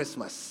doing for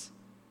Christmas,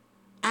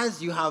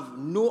 as you have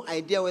no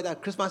idea whether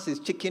Christmas is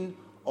chicken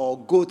or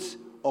goat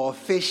or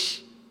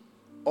fish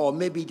or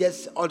maybe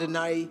just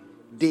ordinary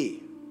day,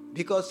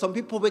 because some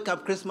people wake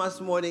up Christmas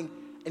morning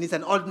and it's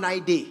an ordinary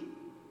day.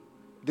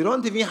 They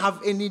don't even have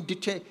any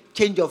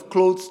change of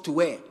clothes to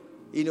wear.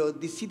 You know,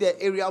 they see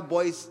the area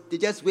boys, they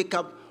just wake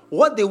up.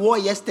 What they wore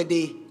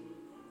yesterday,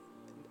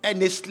 and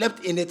they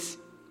slept in it,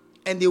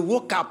 and they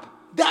woke up,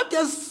 they have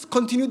just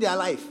continued their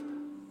life.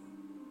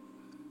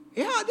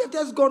 Yeah, they've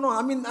just gone on.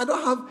 I mean, I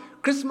don't have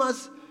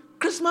Christmas.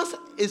 Christmas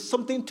is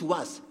something to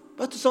us,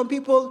 but to some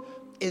people,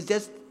 it's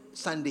just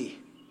Sunday,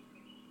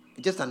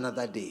 just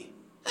another day.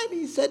 And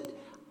he said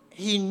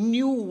he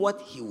knew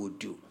what he would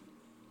do.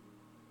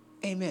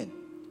 Amen.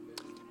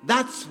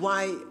 That's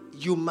why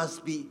you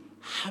must be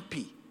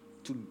happy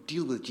to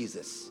deal with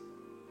Jesus.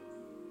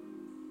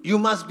 You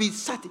must be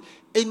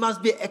it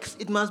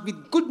must be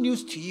good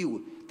news to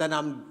you that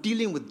I'm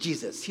dealing with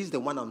Jesus. He's the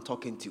one I'm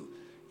talking to.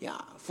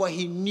 Yeah, for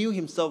he knew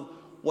himself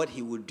what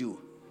he would do.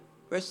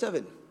 Verse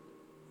 7.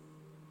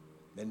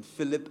 Then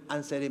Philip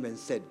answered him and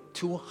said,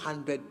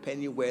 200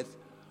 penny worth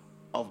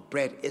of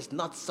bread is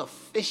not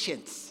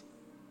sufficient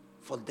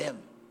for them,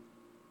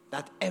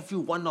 that every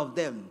one of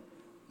them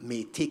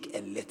may take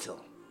a little.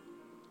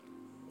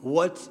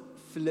 What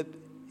Philip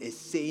is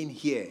saying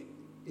here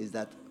is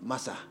that,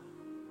 Master,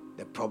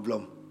 the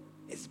problem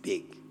is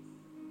big.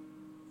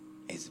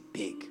 It's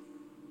big.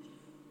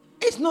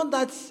 It's not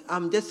that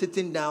I'm just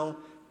sitting down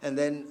and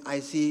then I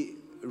see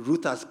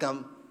Ruth has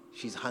come,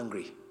 she's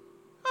hungry.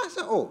 I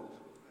said, oh,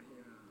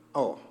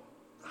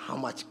 how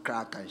much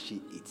crack can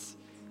she eat?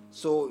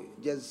 So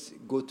just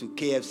go to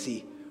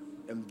KFC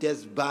and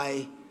just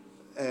buy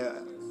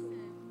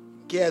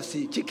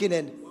KFC chicken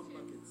and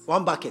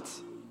one bucket.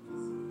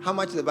 How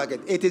much is the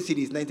bucket? 80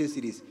 cedis, 90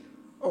 cedis.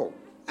 Oh,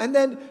 and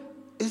then,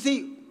 you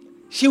see,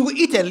 she will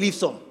eat and leave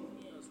some.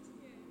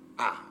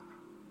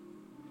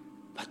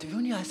 But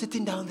when you are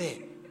sitting down there,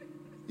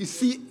 you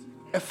see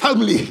a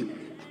family,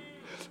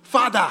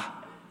 father,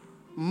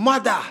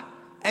 mother,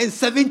 and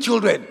 7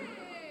 children.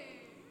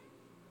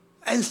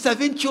 And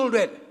 7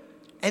 children.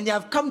 And they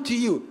have come to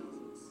you.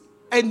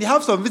 And they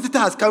have some visitor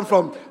has come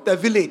from the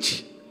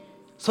village.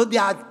 So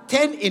there are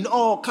 10 in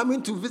all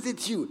coming to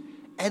visit you.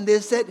 And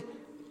they said,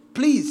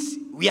 please,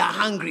 we are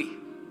hungry.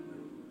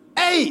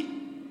 Hey,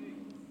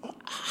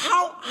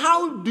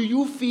 how do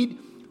you feed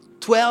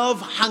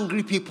 12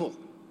 hungry people?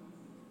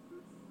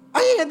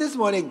 Are you here this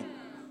morning?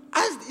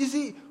 As you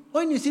see,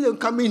 when you see them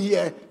coming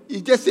here,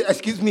 you just say,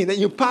 excuse me, then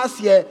you pass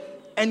here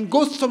and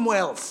go somewhere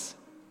else.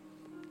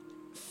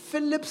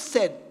 Philip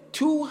said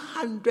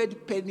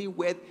 200 penny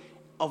worth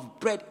of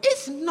bread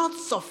is not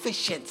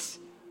sufficient.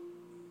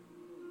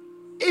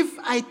 If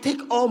I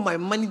take all my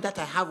money that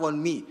I have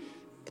on me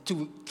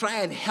to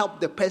try and help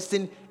the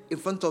person in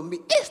front of me,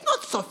 it's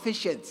not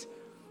sufficient.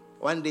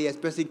 One day, a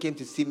person came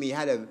to see me, he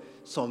had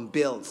some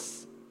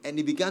bills, and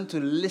he began to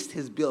list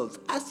his bills.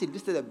 As he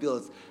listed the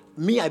bills,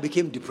 I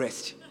became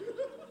depressed.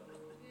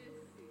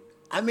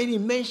 I mean, he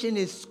mentioned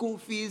his school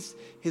fees,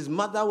 his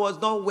mother was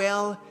not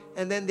well,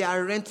 and then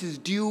their rent is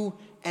due,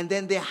 and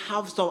then they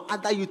have some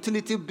other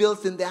utility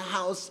bills in their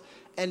house,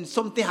 and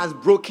something has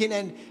broken.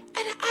 And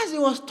as he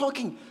was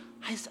talking,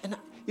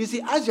 you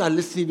see, as you are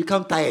listening, you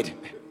become tired.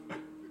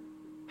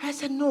 I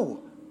said,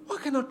 no,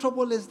 what kind of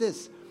trouble is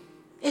this?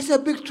 It's a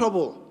big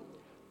trouble.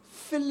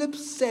 Philip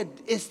said,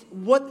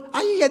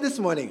 are you here this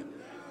morning?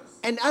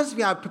 And as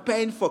we are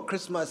preparing for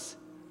Christmas,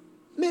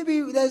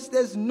 maybe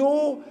there's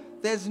no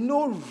there's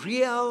no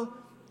real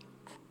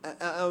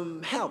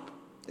help.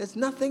 There's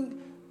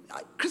nothing.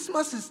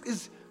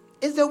 Christmas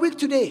is a week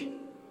today.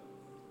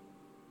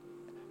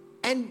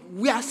 And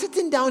we are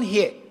sitting down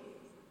here.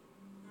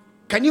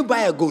 Can you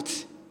buy a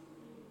goat?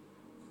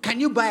 Can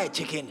you buy a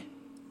chicken?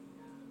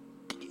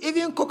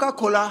 Even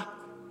Coca-Cola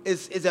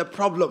is a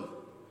problem,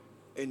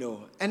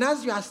 And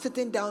as you are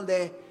sitting down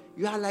there,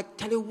 you are like,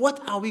 Charlie,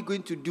 what are we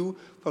going to do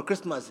for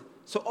Christmas?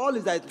 So all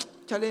is like,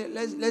 Charlie,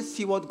 let's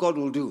see what God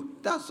will do.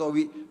 That's all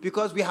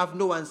because we have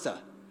no answer.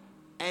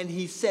 And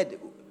he said,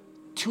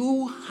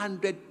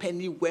 200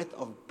 penny worth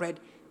of bread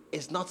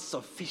is not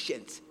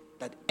sufficient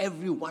that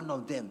every one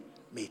of them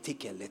may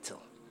take a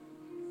little.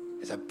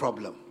 It's a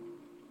problem.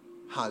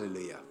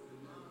 Hallelujah.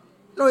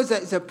 No,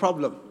 it's a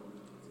problem.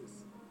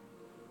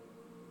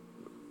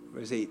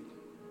 Verse 8.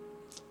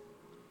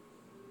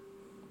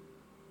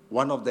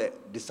 One of the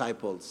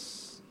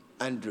disciples,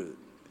 Andrew,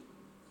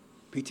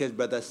 Peter's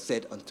brother,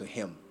 said unto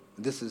him,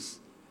 this is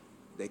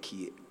the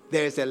key.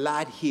 There is a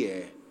lad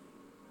here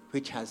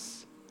which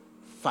has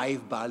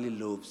 5 barley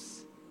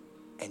loaves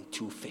and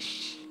 2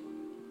 fish.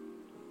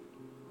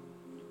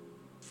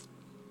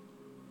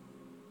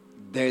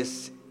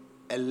 There's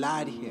a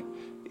lad here.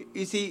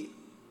 You see,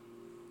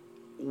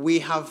 we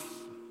have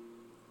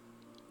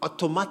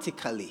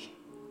automatically,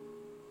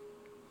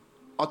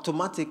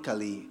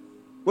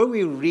 when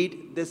we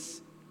read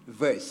this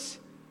verse,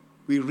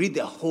 we read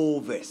the whole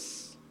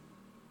verse.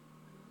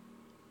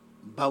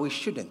 But we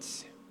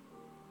shouldn't.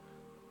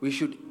 We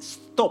should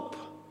stop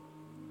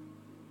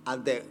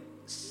at the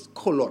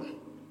colon.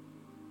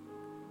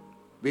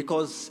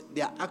 Because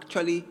there are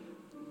actually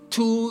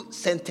 2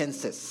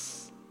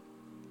 sentences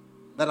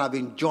that have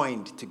been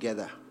joined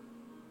together.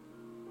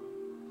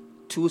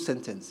 2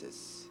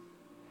 sentences.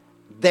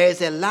 There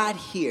is a lad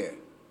here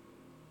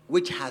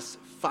which has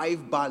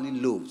 5 barley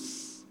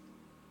loaves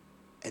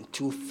and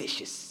 2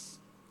 fishes.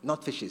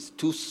 Not fishes,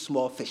 2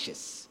 small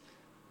fishes.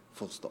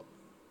 Full stop.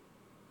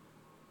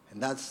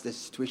 And that's the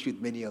situation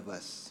with many of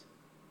us.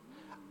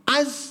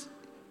 As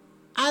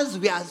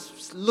we are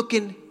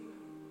looking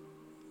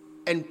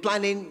and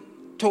planning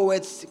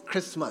towards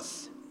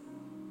Christmas,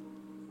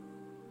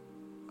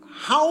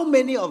 how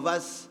many of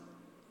us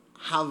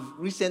have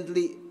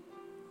recently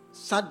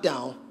sat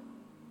down,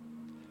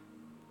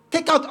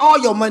 take out all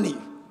your money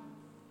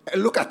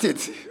and look at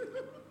it?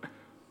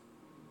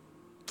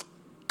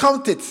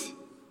 Count it.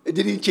 It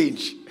didn't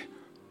change.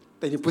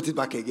 Then you put it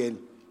back again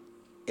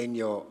in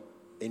your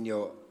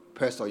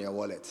purse or your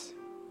wallet.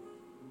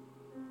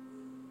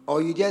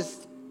 Or you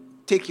just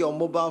take your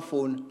mobile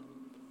phone,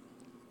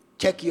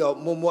 check your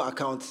Momo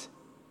account.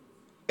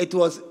 It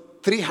was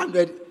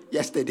 300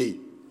 yesterday.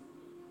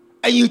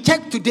 And you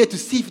check today to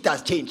see if it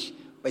has changed.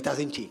 But it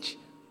hasn't changed.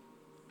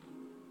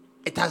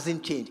 It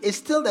hasn't changed. It's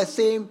still the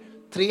same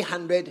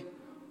 300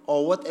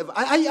 or whatever.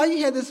 Are you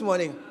here this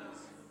morning?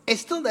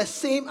 It's still the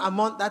same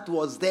amount that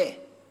was there.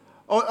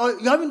 Or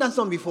you haven't done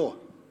something before?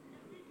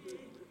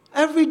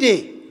 Every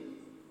day.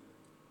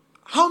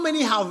 How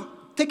many have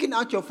taken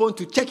out your phone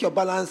to check your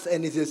balance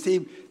and it's the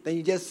same? Then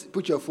you just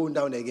put your phone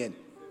down again.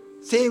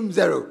 Same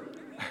 0.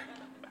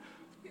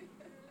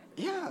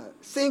 Yeah,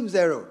 same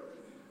 0.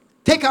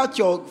 Take out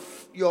your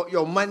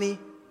money.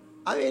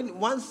 I mean,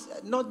 once,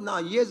 not now,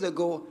 years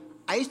ago,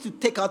 I used to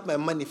take out my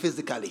money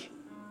physically.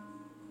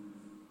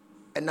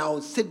 And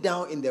I'll sit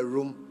down in the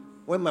room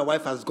when my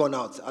wife has gone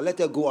out. I'll let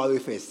her go away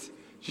first.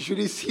 She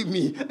shouldn't see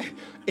me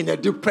in a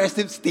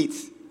depressive state.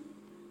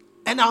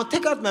 And I'll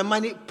take out my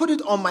money, put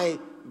it on my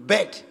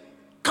bed,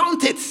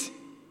 count it.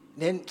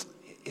 Then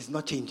it's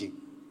not changing.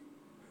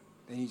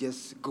 Then you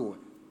just go.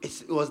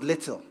 It was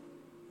little.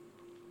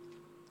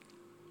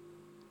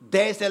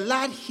 There's a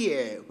lad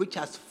here which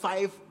has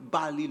 5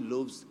 barley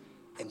loaves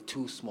and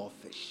 2 small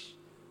fish.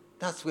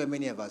 That's where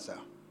many of us are.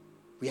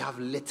 We have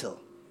little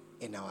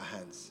in our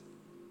hands.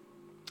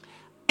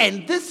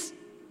 And this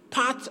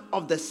part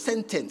of the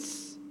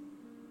sentence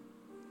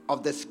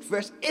of this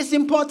verse is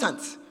important.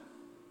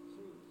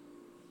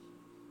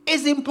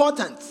 It's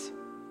important.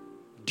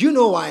 Do you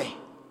know why?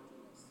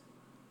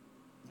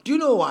 Do you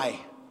know why?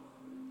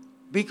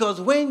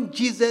 Because when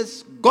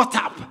Jesus got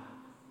up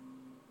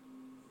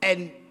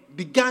and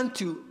begin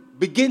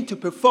to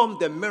perform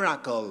the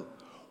miracle,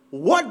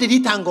 what did he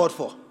thank God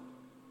for?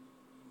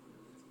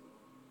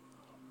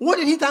 What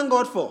did he thank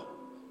God for?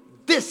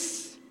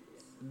 This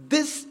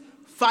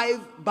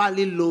 5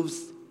 barley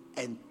loaves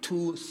and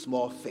 2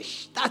 small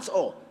fish. That's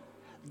all.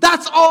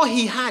 That's all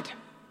he had.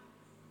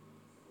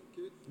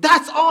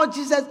 That's all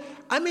Jesus.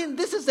 I mean,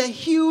 this is a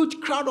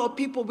huge crowd of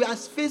people. We are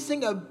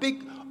facing a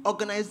big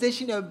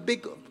organization, a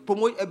big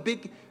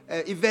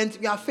event.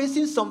 We are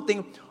facing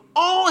something.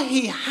 All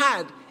he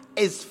had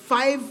is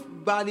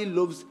 5 barley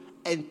loaves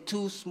and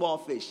 2 small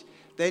fish.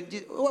 Then,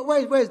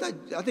 where is that?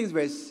 I think it's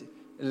verse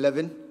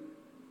 11.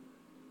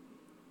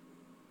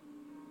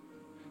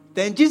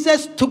 Then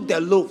Jesus took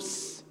the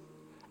loaves,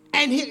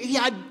 and he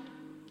had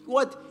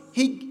what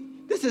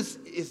this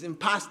is in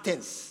past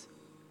tense.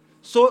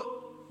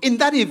 So in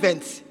that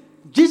event,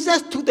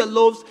 Jesus took the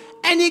loaves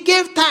and he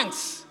gave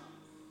thanks.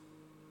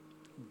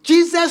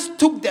 Jesus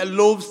took the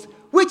loaves.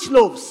 Which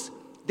loaves?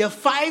 The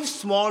 5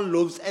 small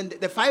loaves and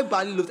the 5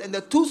 barley loaves and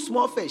the 2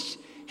 small fish.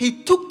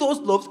 He took those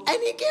loaves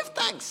and he gave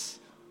thanks.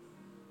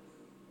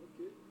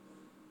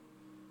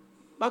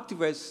 Back to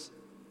verse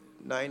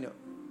 9.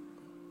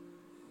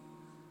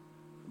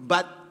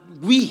 But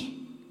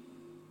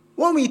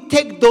when we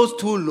take those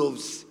 2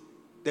 loaves,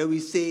 then we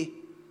say,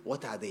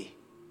 what are they?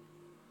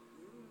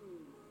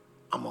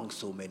 Among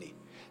so many.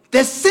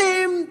 The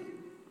same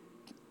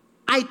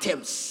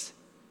items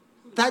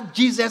that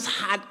Jesus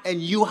had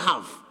and you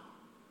have.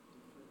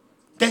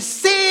 The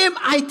same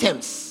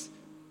items.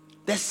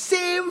 The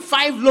same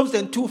 5 loaves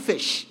and 2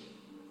 fish.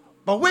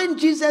 But when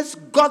Jesus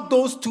got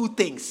those 2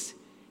 things,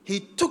 he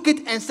took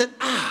it and said,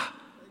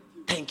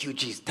 thank you,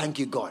 Jesus. Thank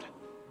you, God.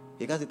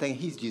 He can't say thank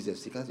you, he's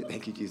Jesus. He can't say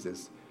thank you,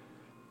 Jesus.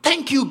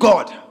 Thank you,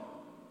 God.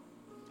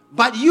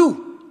 But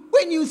you,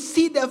 when you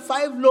see the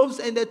 5 loaves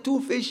and the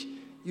 2 fish,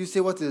 you say,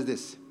 what is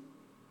this?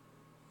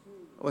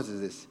 What is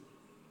this?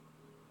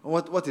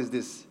 What is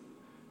this?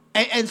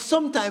 And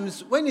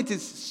sometimes when it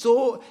is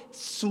so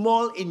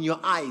small in your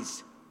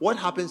eyes, what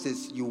happens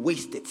is you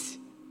waste it.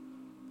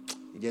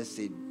 You just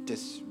say,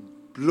 just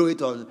blow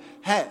it on.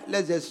 Hey,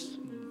 let's just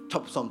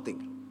chop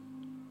something.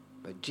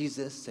 But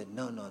Jesus said,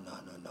 no.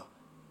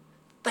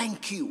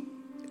 Thank you.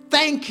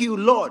 Thank you,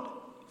 Lord,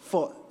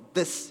 for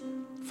this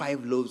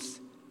 5 loaves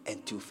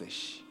and 2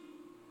 fish.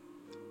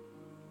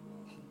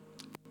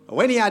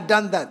 When he had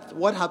done that,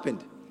 what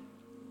happened?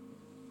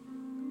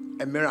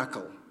 A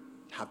miracle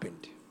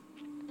happened.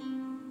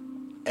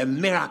 A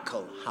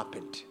miracle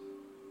happened.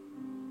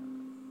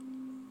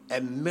 A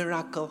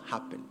miracle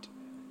happened.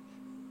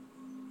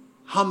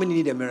 How many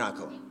need a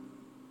miracle?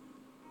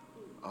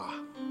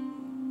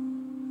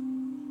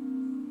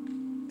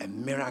 A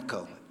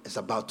miracle is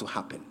about to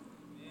happen.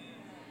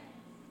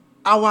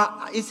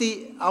 Our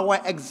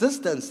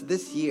existence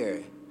this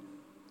year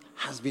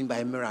has been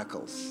by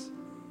miracles.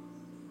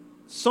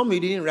 Some we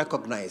didn't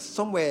recognize.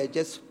 Some were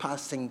just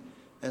passing,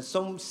 and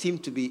some seem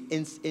to be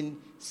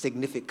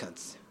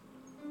insignificant.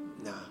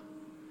 No.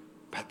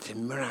 But a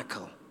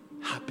miracle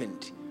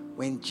happened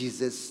when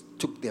Jesus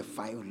took the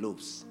 5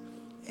 loaves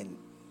and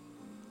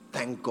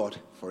thanked God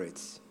for it.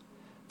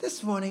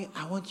 This morning,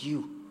 I want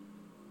you,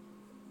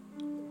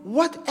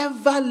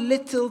 whatever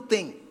little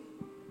thing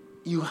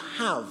you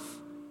have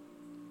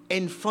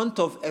in front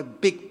of a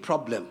big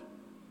problem.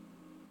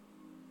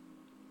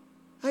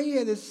 Are you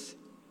hear this?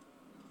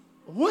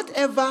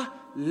 Whatever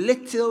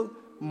little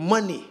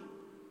money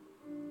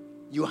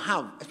you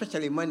have,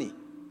 especially money,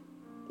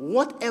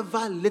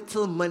 whatever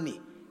little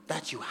money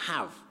that you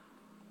have,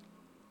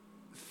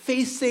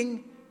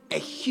 facing a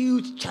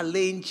huge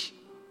challenge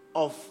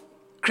of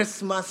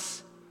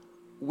Christmas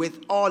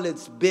with all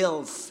its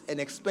bills and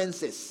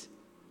expenses.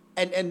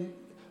 And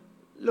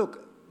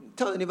look,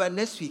 tell anybody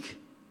next week,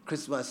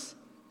 Christmas,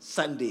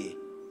 Sunday,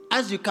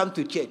 as you come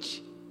to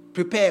church,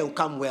 prepare and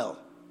come well.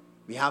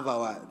 We have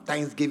our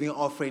Thanksgiving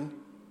offering.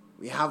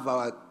 We have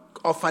our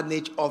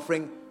orphanage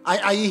offering.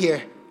 Are you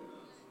here?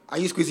 Are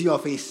you squeezing your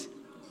face?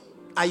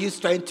 Are you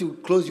trying to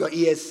close your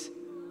ears?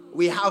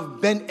 We have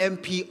Ben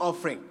MP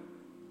offering.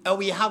 And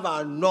we have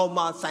our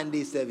normal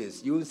Sunday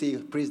service. You will say,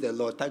 praise the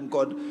Lord. Thank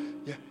God.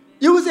 Yeah.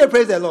 You will say,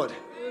 praise the Lord.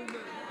 Amen.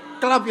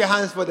 Clap your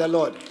hands for the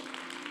Lord.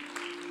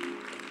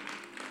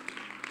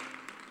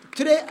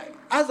 Today,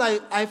 as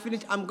I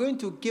finish, I'm going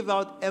to give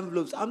out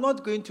envelopes. I'm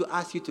not going to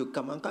ask you to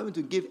come. I'm coming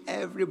to give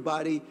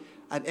everybody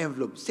an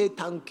envelope. Say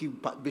thank you,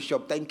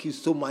 Bishop. Thank you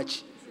so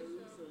much.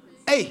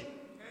 Hey,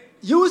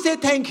 you will say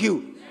thank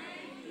you.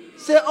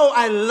 Say, oh,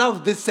 I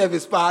love this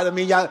service, part. I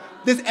mean,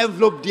 this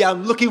envelope, dear,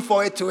 I'm looking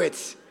forward to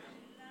it.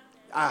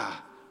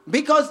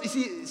 Because, you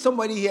see,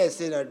 somebody here is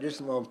saying that this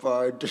one,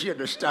 do you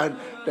understand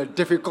the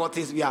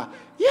difficulties we are?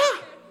 Yeah.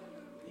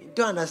 You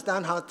don't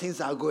understand how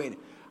things are going.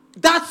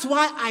 That's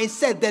why I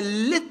said the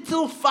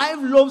little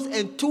 5 loaves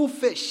and 2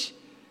 fish.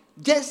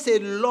 Just say,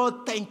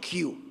 Lord, thank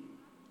you.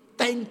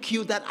 Thank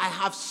you that I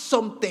have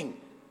something.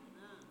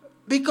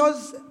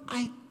 Because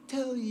I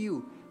tell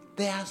you,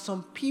 there are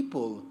some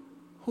people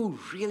who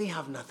really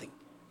have nothing.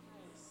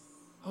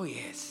 Oh,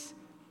 yes.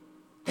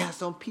 There are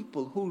some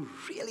people who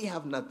really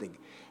have nothing.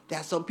 There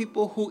are some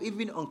people who,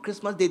 even on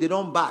Christmas Day, they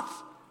don't bath.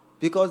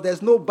 Because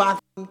there's no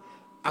bathing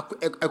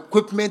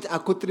equipment,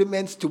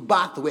 accoutrements to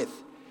bath with.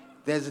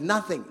 There's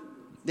nothing.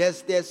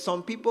 There's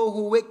some people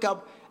who wake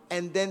up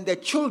and then their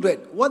children,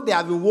 what they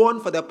have been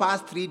worn for the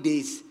past 3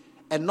 days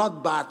and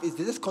not bath, is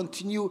they just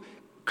continue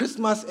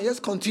Christmas and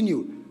just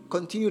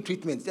continue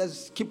treatments.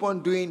 Just keep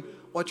on doing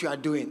what you are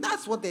doing.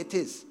 That's what it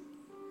is.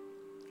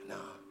 No.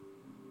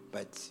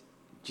 But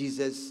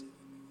Jesus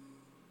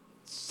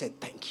said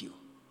thank you.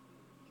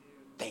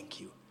 Thank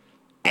you.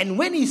 And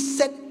when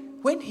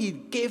he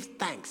gave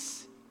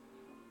thanks,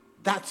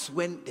 that's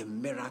when the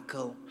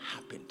miracle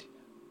happened.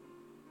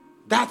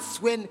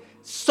 That's when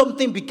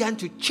something began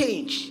to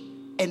change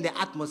in the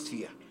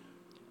atmosphere.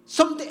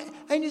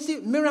 And you see,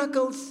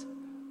 miracles,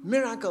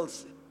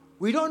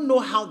 we don't know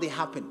how they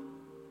happen.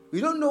 We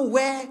don't know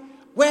where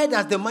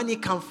does the money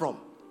come from?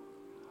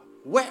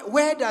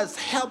 Where does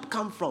help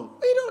come from?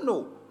 We don't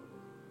know.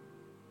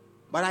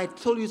 But I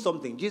told you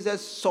something.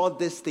 Jesus saw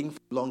this thing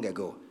long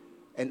ago.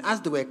 And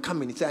as they were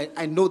coming, he said,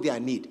 I know their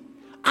need.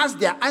 As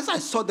I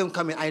saw them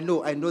coming, I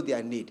know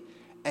their need.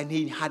 And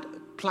he had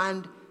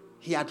planned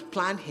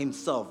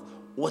himself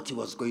what he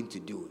was going to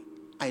do.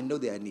 I know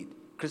their need.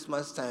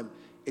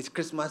 It's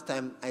Christmas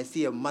time. I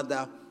see a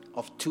mother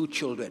of 2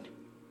 children.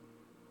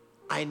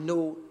 I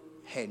know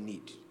her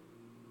need.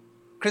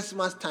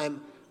 Christmas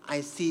time,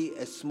 I see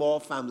a small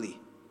family.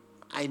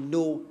 I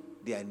know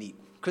their need.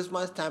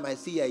 Christmas time, I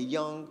see a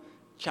young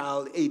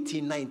child,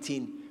 18,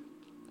 19.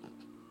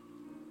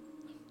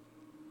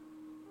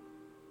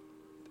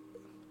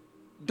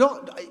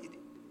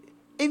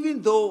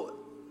 Even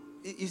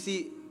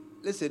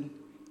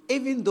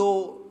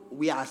though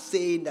we are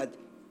saying that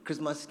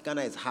Christmas in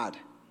Ghana is hard,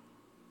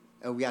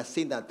 and we are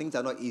saying that things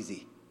are not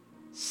easy,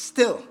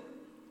 still,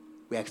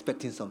 we are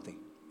expecting something.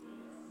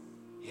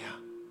 Yeah.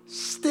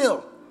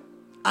 Still.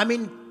 I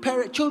mean,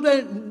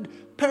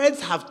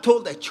 parents have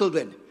told their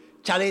children,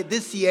 Charlie,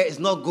 this year is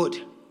not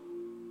good.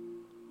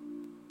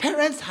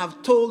 Parents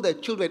have told their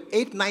children,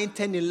 8, 9,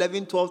 10,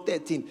 11, 12,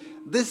 13,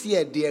 this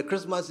year, dear,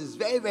 Christmas is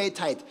very, very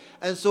tight.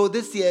 And so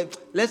this year,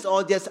 let's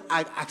all just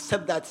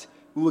accept that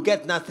we will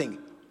get nothing.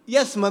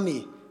 Yes,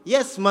 mommy.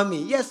 Yes,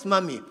 mommy. Yes,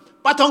 mommy.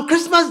 But on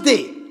Christmas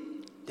Day,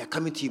 they're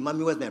coming to you,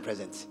 mommy, where's my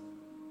present?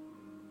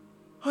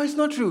 Oh, it's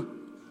not true.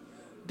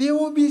 They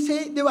will be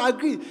saying, they will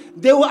agree.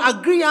 They will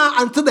agree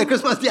until the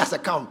Christmas Day has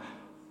come.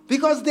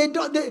 Because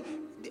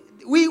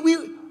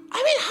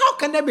how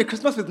can there be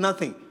Christmas with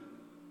nothing?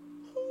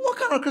 What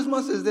kind of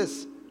Christmas is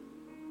this?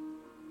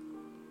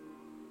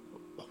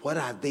 What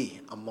are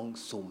they among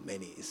so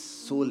many? It's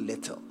so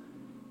little.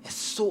 It's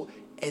so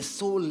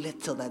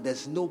little that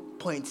there's no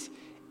point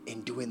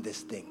in doing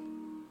this thing.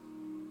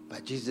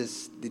 But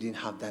Jesus didn't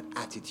have that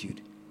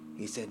attitude.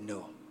 He said,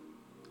 no.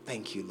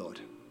 Thank you, Lord.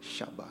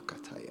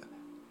 Shabakataya.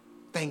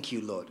 Thank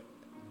you, Lord.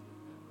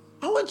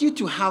 I want you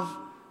to have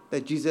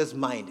the Jesus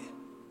mind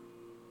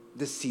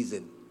this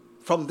season,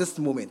 from this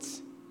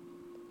moment.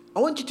 I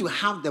want you to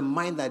have the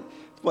mind that,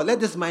 well, let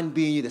this mind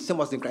be in you, the same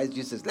was in Christ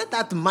Jesus. Let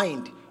that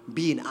mind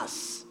be in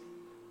us.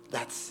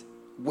 That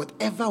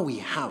whatever we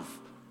have,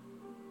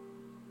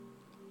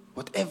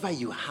 whatever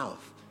you have,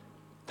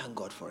 thank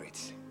God for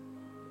it.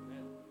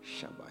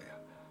 Shabaya.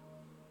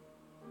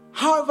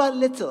 However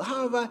little,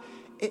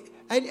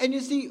 and you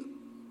see,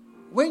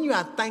 when you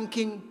are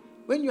thanking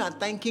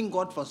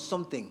God for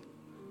something,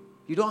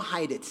 you don't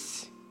hide it.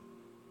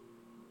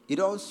 You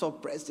don't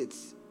suppress it.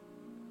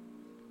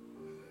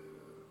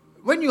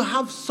 When you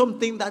have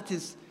something that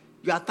is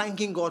you are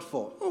thanking God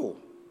for,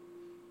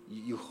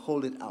 you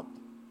hold it up.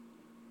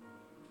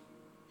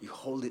 You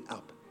hold it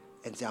up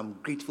and say, I'm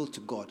grateful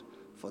to God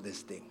for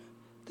this thing.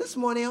 This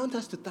morning, I want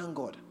us to thank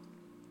God.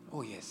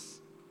 Oh, yes.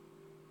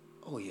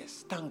 Oh,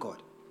 yes. Thank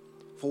God.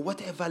 For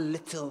whatever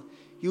little,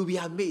 you'll be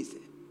amazed.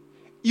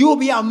 You'll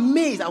be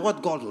amazed at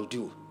what God will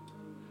do.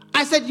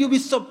 I said you'll be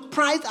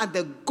surprised at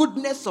the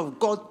goodness of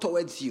God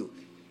towards you.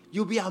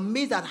 You'll be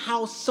amazed at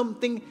how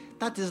something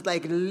that is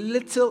like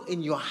little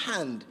in your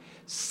hand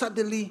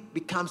suddenly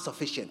becomes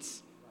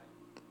sufficient.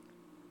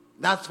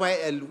 That's why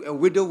a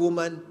widow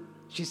woman,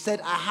 she said,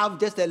 I have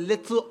just a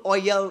little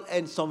oil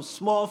and some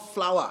small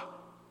flour.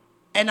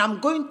 And I'm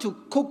going to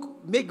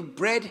make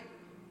bread.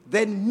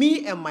 Then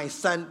me and my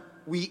son,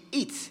 we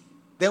eat.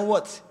 Then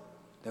what?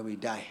 Then we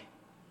die.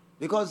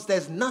 Because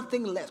there's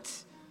nothing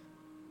left.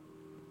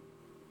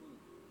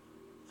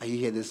 Are you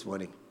here this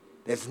morning?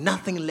 There's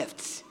nothing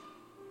left.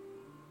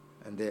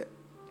 And the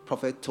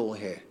prophet told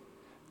her,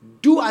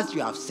 do as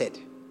you have said,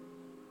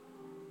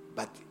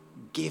 but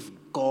give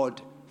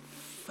God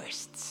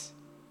first.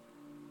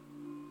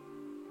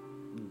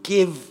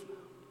 Give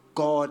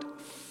God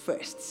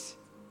first.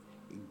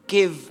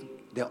 Give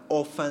the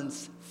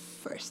orphans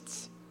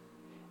first.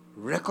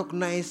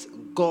 Recognize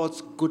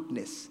God's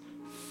goodness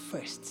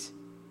first.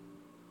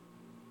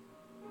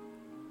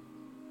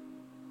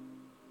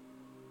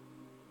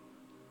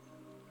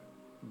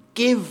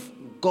 Give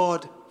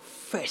God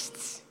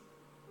first.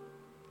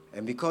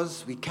 And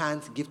because we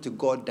can't give to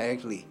God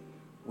directly,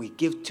 we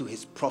give to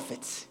his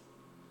prophets.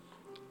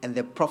 And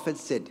the prophet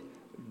said,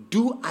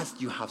 do as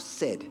you have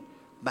said,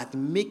 but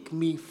make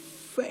me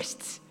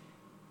first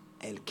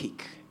a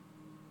cake.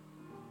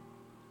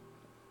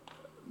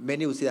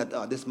 Many will say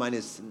that, this man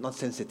is not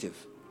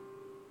sensitive.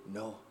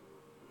 No.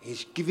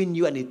 He's giving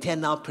you an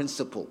eternal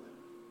principle.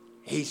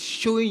 He's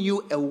showing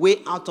you a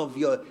way out of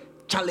your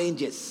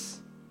challenges.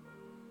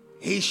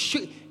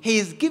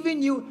 He's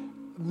giving you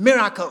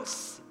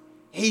miracles.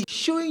 He's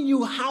showing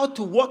you how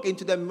to walk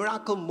into the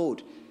miracle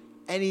mode.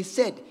 And he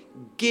said,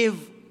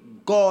 give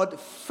God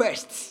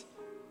first.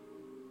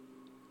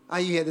 Are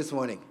you here this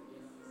morning?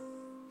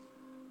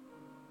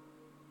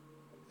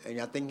 And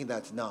you're thinking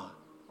that, now,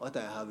 what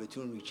I have, it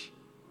won't reach.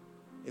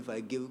 If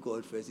I give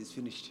God first, it's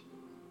finished.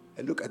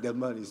 And look at the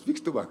man, he speaks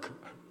to back.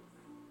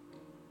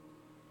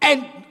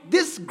 And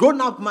this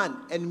grown-up man,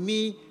 and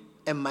me,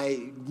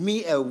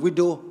 a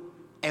widow,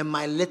 and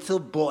my little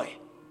boy,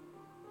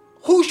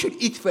 who should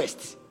eat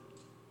first?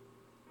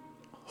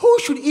 Who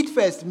should eat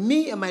first,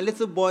 me and my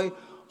little boy,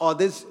 or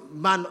this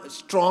man,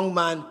 strong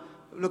man.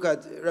 Look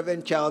at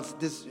Reverend Charles.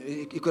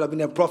 He could have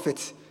been a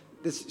prophet.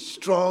 This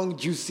strong,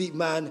 juicy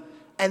man.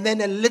 And then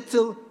a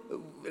little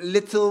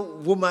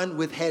woman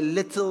with her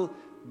little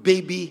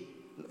baby,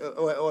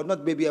 or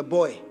not baby, a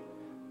boy.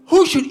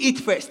 Who should eat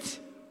first?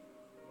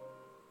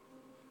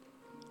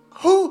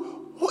 Who?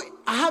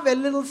 I have a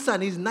little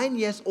son. He's 9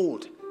 years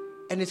old.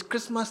 And it's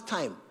Christmas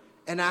time.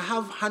 And I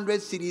have 100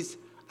 cedis.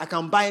 I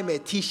can buy him a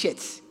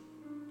t-shirt.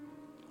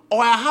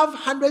 Or I have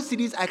 100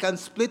 cedis. I can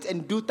split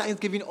and do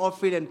Thanksgiving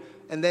offering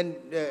and then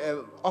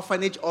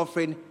orphanage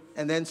offering.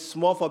 And then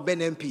small for Ben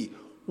MP.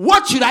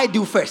 What should I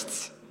do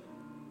first?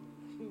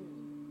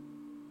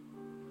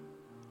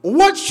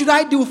 What should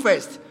I do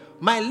first?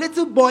 My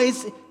little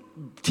boy's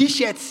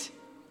t-shirt,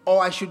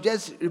 or I should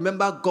just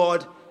remember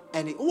God?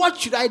 And what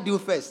should I do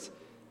first?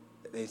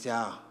 They say,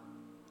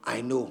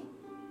 I know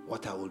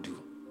what I will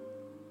do.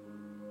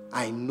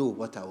 I know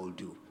what I will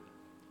do.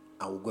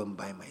 I will go and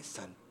buy my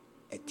son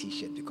a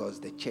t-shirt because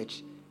the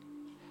church.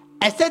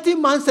 A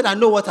certain man said, I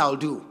know what I'll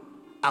do.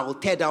 I will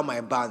tear down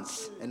my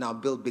barns and I'll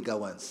build bigger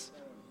ones.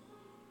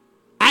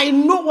 I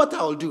know what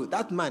I'll do.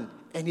 That man,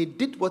 and he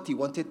did what he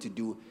wanted to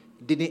do.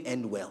 Didn't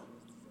end well.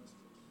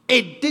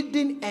 It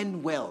didn't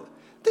end well.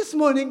 This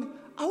morning,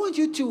 I want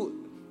you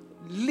to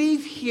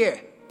leave here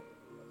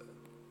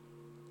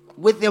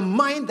with the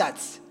mind that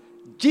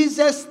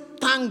Jesus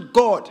thanked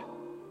God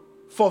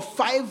for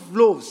 5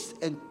 loaves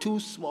and 2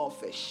 small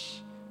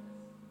fish.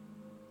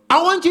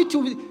 I want you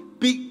to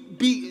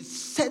be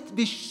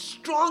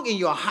strong in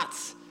your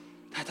hearts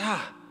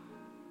that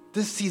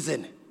this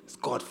season is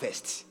God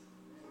first.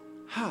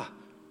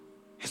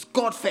 It's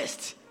God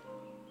first.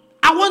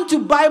 I want to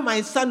buy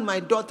my son,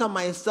 my daughter,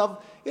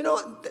 myself.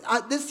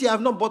 This year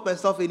I've not bought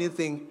myself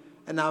anything,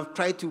 and I've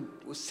tried to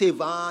save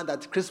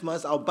that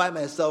Christmas I'll buy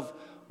myself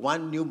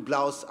 1 new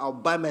blouse. I'll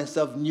buy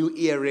myself new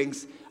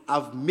earrings.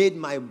 I've made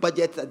my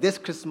budget this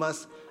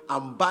Christmas.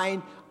 I'm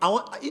buying.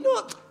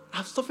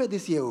 I've suffered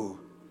this year.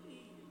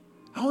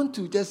 I want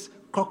to just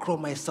cockroach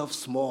myself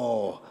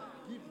small.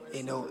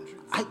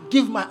 I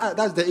give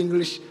that's the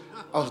English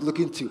I was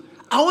looking to.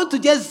 I want to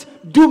just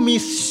do me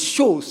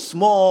show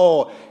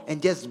small and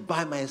just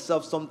buy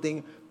myself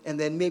something and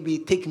then maybe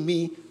take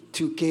me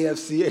to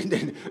KFC and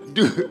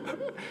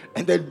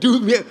then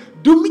do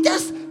me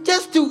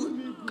just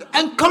to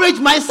encourage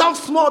myself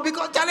small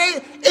because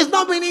Charlie, it's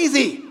not been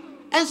easy.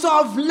 And so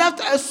I've left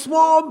a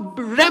small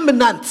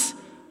remnant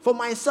for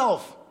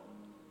myself.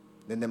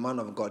 Then the man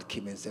of God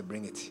came and said,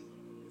 bring it.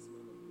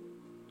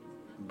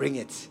 Bring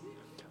it.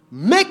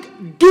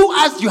 Do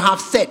as you have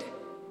said.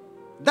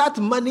 That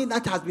money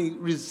that has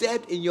been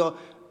reserved in your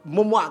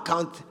Momo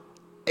account,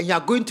 and you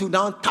are going to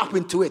now tap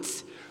into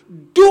it.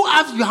 Do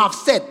as you have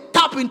said.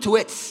 Tap into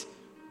it.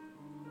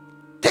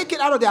 Take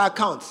it out of their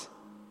account.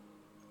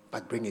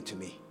 But bring it to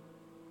me.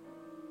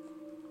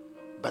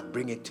 But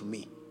bring it to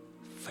me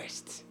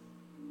first.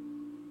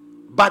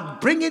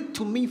 But bring it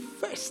to me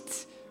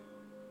first.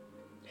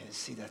 And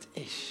see that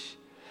ish.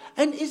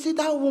 And is it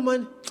that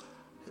woman?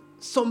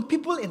 Some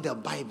people in the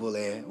Bible,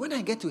 when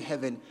I get to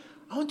heaven,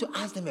 I want to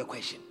ask them a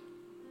question.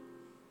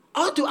 I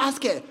want to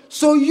ask her,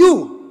 so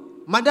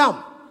you,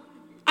 madam,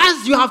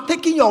 as you have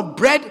taken your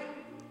bread,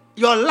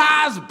 your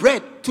last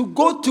bread, to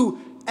go to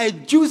a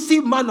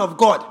juicy man of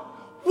God,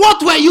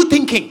 what were you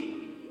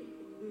thinking?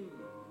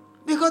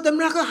 Because the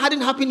miracle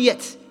hadn't happened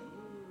yet.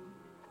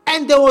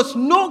 And there was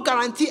no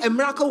guarantee a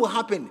miracle will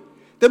happen.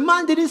 The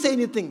man didn't say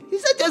anything. He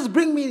said, just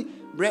bring me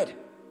bread.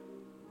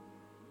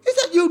 He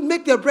said, you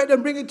make the bread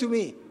and bring it to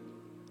me.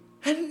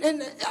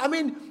 And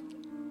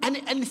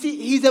see,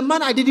 he's a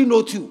man I didn't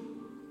know too.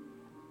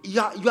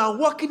 You are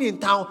walking in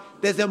town,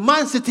 there's a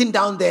man sitting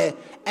down there,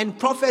 and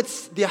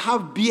prophets, they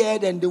have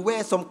beard and they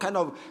wear some kind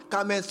of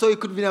garment, so it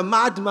could be a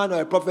madman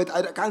or a prophet.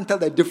 I can't tell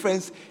the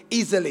difference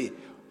easily.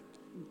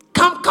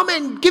 Come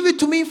and give it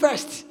to me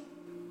first.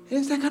 And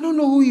it's like, I don't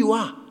know who you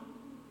are.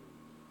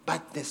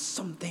 But there's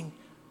something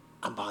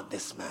about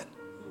this man.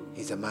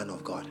 He's a man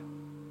of God.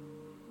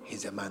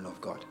 He's a man of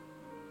God.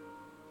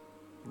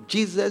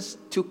 Jesus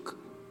took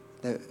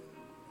the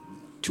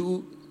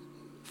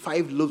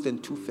 5 loaves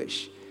and 2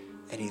 fish,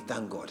 and he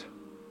thanked God.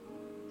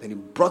 Then he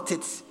brought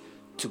it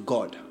to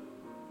God.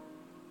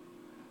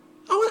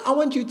 I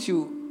want you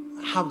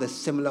to have the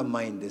similar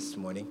mind this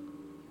morning.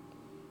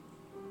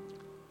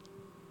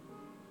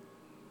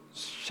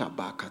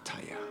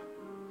 Shabakataya.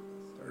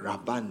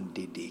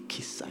 Rabandede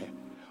Kisaya.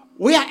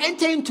 We are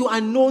entering into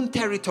unknown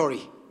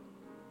territory.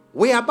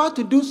 We are about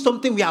to do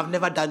something we have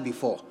never done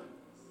before.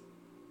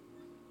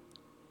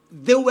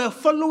 They were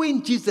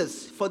following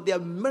Jesus for their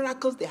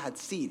miracles they had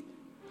seen.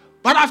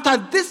 But after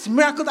this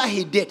miracle that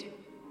he did,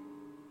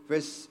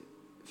 verse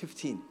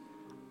 15,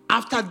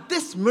 after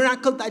this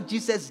miracle that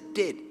Jesus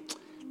did,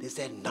 they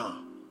said,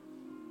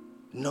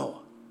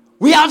 no.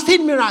 We have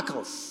seen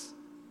miracles.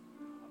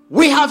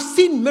 We have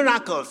seen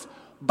miracles.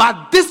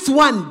 But this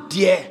one,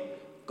 dear,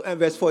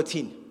 verse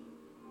 14.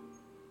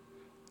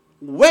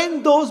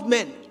 When those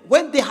men,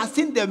 when they had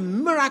seen the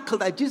miracle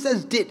that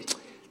Jesus did,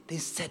 they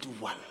said,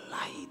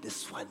 Wallahi,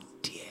 this one,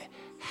 dear.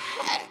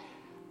 Hey,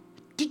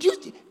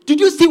 Did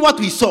you see what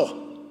we saw?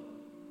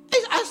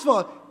 It's as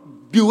for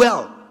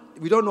Buell.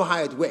 We don't know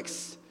how it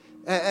works.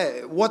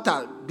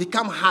 Water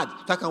become hard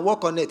so I can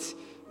walk on it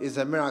is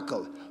a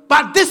miracle.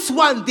 But this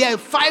one, there are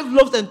 5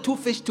 loaves and 2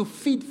 fish to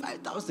feed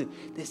 5,000.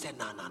 They said,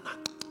 no.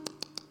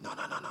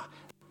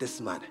 This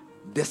man,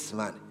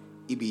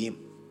 it be him.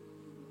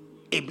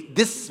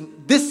 This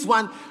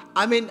one,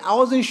 I mean, I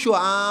wasn't sure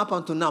up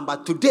until now,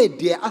 but today,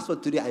 dear, as for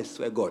today, I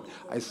swear God,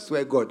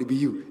 it be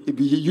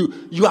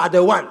you. You are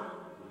the one.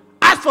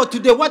 As for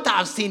today, what I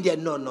have seen there,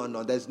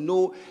 no, there's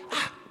no.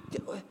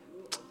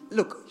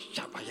 Look,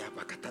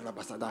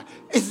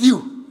 it's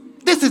you.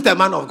 This is the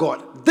man of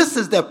God. This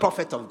is the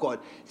prophet of God.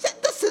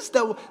 This is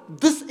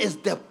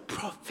the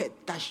prophet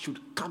that should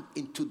come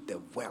into the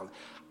world.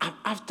 And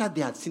after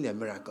they had seen a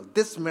miracle,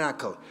 this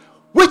miracle,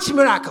 which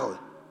miracle?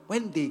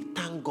 When they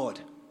thank God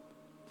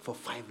for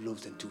 5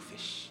 loaves and 2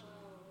 fish.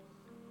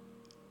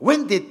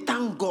 When they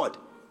thank God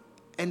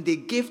and they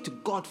gave to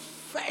God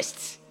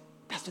first,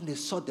 that's when they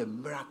saw the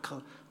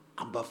miracle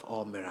above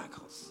all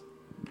miracles.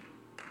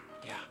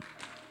 Yeah.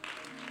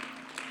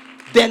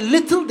 The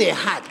little they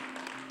had.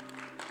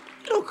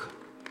 Look,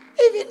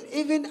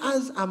 even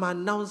as I'm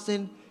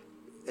announcing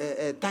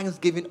a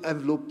Thanksgiving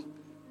envelope,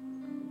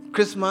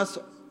 Christmas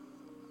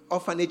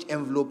orphanage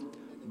envelope,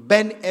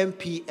 Ben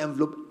MP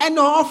envelope, and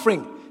your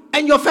offering,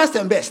 and your first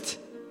and best.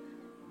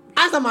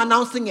 As I'm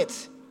announcing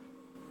it,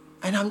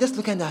 and I'm just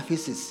looking at their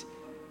faces,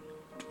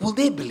 will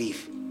they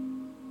believe?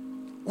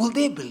 Will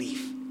they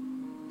believe?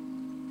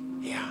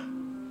 Yeah.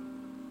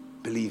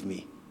 Believe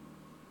me.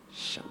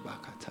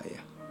 Shabakataya.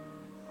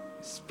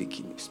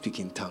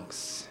 Speaking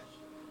tongues.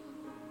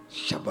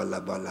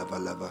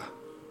 Shabalabalaba.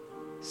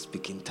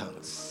 Speaking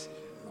tongues.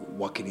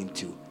 Walking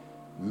into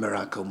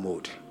miracle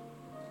mode.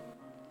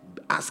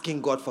 Asking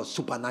God for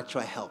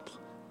supernatural help.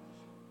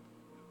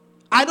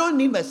 I don't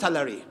need my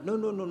salary. No.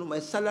 My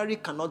salary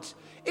cannot.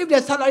 If the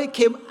salary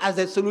came as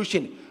a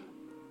solution,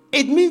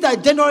 it means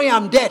that January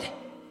I'm dead.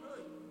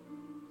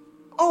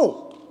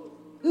 Oh.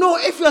 No,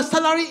 if your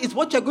salary is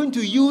what you're going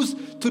to use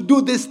to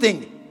do this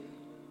thing,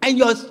 and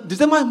your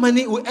December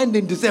money will end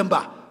in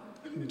December,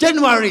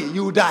 January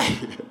you will die.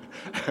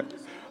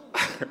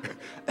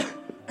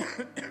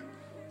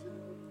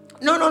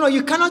 No,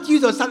 you cannot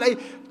use your salary.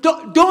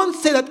 Don't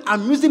say that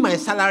I'm using my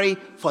salary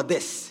for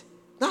this.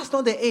 That's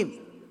not the aim.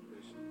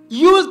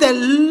 Use the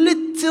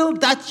little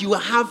that you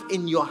have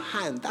in your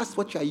hand. That's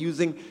what you are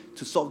using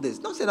to solve this.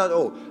 Don't say that,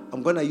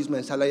 I'm going to use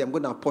my salary. I'm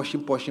going to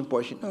portion.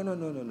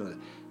 No.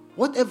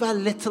 Whatever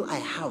little I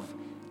have,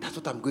 that's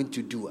what I'm going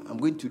to do. I'm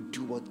going to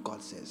do what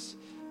God says.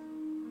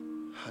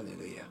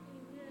 Hallelujah.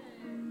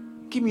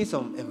 Give me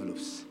some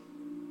envelopes.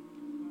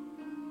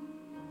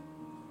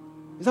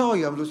 Is that all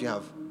your envelopes you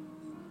have?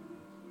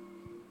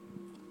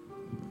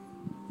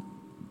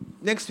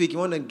 Next week, you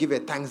want to give a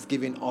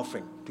Thanksgiving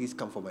offering. Please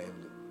come for my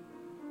envelope.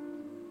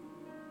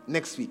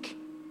 Next week,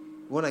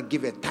 you want to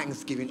give a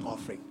Thanksgiving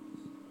offering.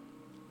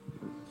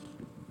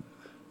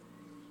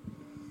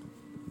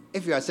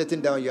 If you are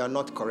sitting down, you are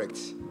not correct.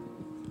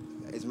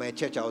 It's my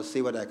church. I'll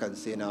say what I can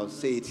say, and I'll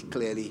say it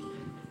clearly,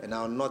 and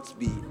I'll not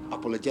be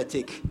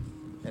apologetic,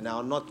 and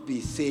I'll not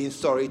be saying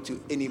sorry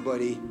to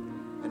anybody,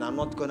 and I'm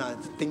not going to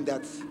think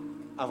that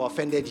I've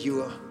offended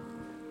you.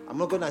 I'm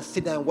not going to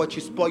sit down and watch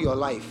you spoil your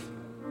life.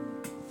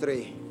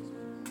 3.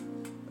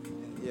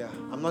 Yeah,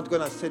 I'm not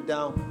going to sit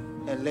down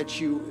and let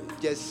you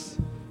just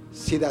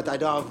say that I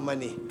don't have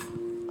money.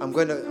 I'm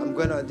going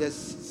to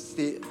just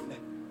say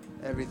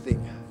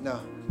everything.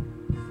 No.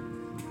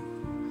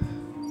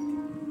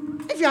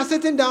 If you are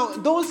sitting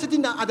down, don't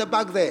sitting down at the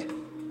back there.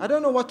 I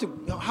don't know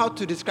how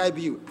to describe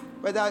you,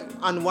 whether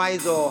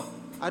unwise or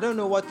I don't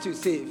know what to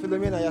say.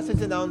 Philomena, you're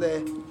sitting down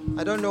there.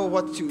 I don't know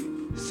what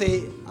to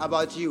say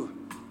about you.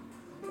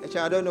 Actually,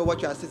 I don't know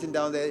what you are sitting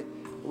down there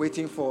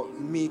waiting for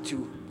me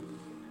to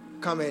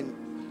come in.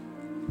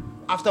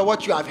 After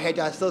what you have heard,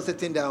 you are still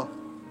sitting down.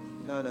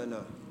 No.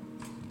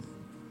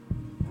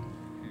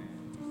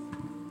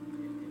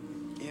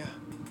 Yeah.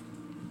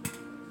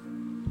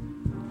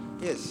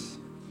 Yes.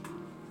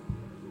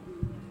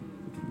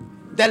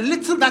 The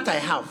little that I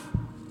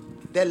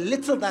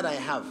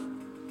have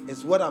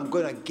is what I'm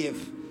going to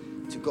give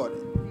to God.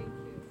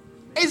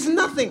 It's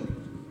nothing.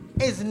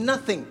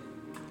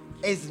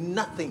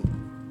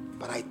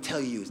 But I tell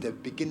you, it's the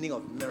beginning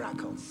of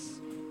miracles.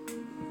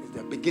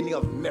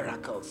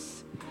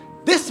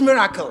 This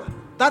miracle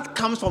that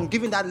comes from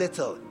giving that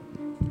little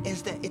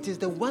it is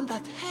the one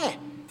that, hey,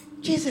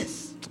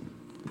 Jesus.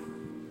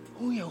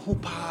 Hey,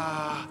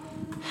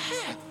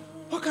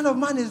 what kind of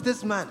man is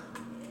this man?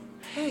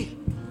 Hey,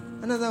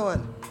 another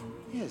one.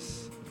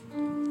 Yes.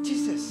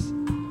 Jesus,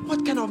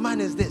 what kind of man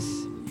is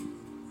this?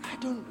 I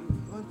don't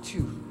want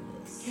to.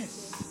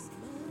 Yes.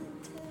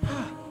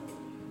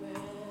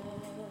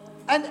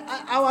 And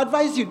I'll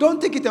advise you, don't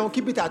take it and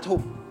keep it at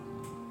home.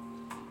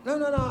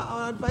 No.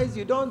 I'll advise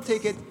you, don't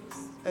take it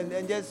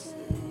and just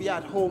be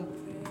at home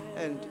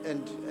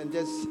and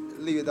just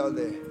leave it out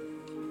there.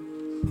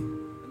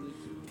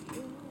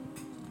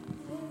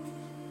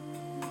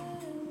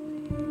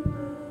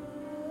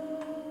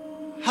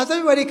 Has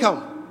everybody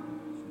come?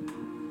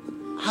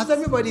 Has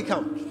everybody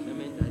come?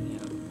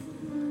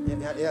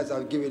 Yes,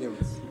 I've given him.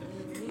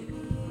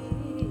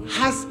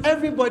 Has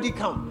everybody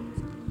come?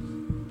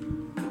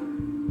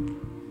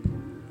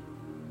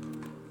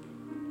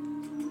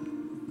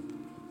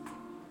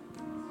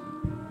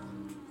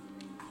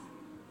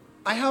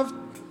 I have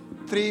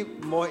 3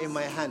 more in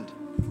my hand.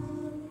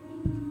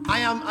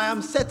 I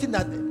am certain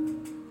that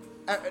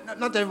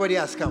not everybody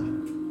has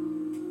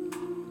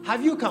come.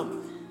 Have you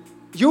come?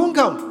 You won't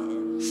come.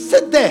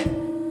 Sit there.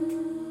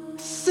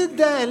 Sit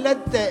there and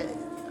let the...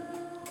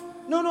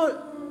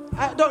 No.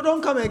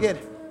 Don't come again.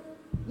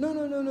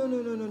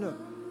 No.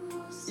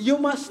 You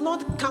must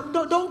not come.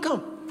 Don't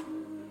come.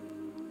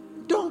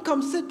 Don't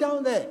come. Sit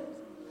down there.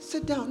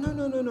 Sit down.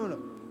 No.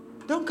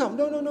 Don't come.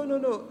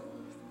 No.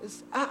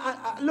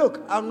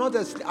 Look, I'm not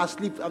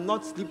asleep. I'm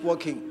not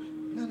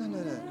sleepwalking.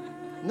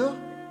 No.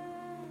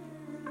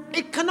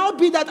 It cannot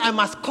be that I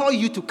must call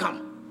you to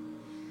come.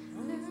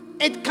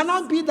 It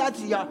cannot be that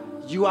you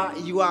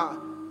are.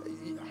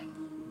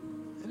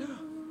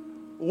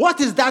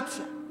 What is that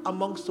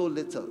among so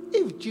little?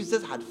 If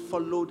Jesus had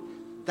followed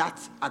that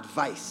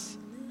advice,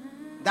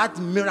 that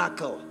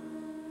miracle,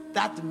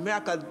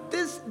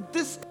 this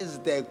is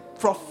the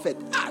prophet.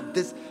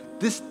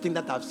 This thing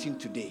that I've seen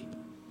today.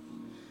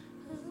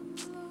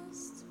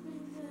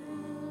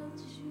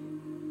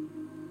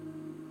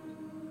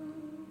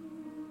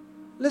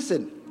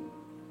 Listen.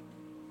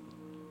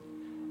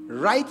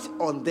 Write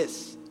on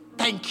this.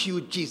 Thank you,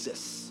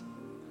 Jesus,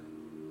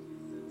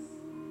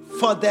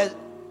 for the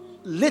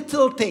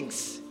little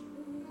things.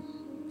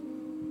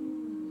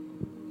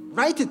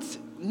 Write it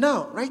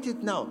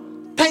now.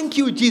 Thank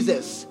you,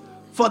 Jesus,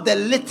 for the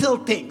little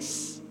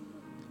things.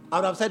 I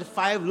would have said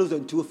 5 loaves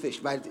and 2 fish,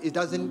 but it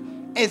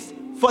doesn't. It's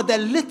for the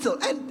little,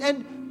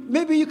 and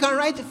maybe you can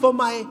write for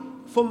my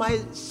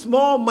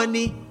small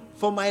money,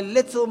 for my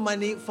little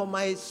money, for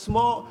my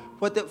small,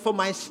 for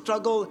my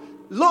struggle.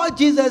 Lord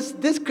Jesus,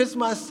 this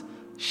Christmas,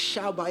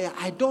 Shabaya,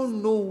 I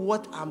don't know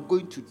what I'm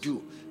going to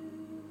do.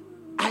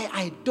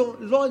 I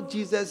don't, Lord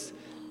Jesus,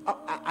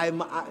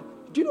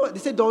 do you know what? They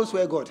say don't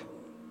swear God.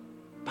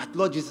 But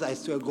Lord Jesus, I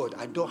swear God,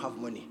 I don't have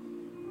money.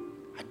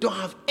 I don't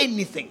have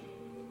anything.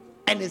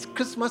 And it's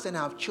Christmas and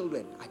I have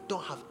children. I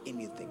don't have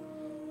anything.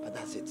 But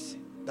that's it.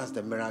 That's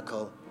the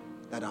miracle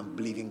that I'm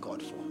believing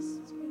God for.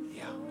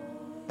 Yeah.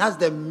 That's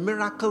the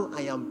miracle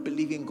I am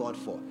believing God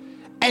for.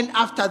 And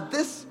after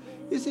this,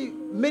 you see,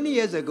 many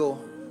years ago,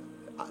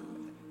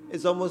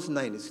 it's almost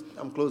 9,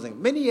 I'm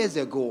closing. Many years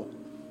ago,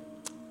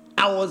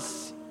 I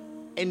was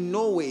in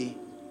Norway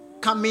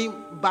coming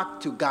back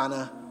to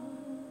Ghana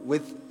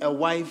with a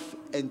wife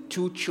and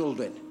 2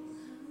 children.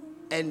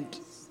 And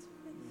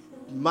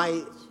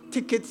my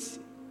tickets,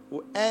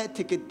 air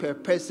ticket per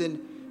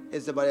person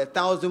is about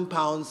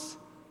 £1,000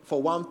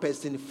 for one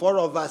person. 4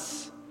 of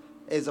us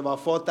is about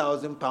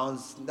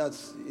 £4,000.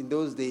 That's in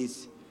those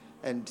days,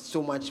 and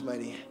so much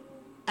money.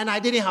 And I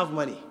didn't have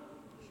money.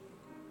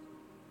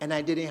 And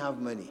I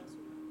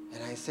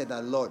said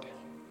that, Lord,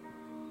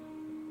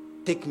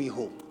 take me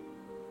home.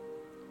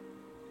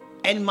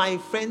 And my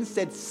friend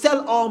said,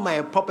 sell all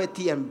my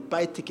property and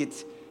buy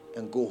tickets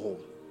and go home.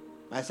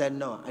 I said,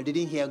 no, I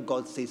didn't hear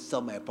God say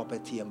sell my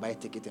property and buy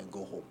ticket and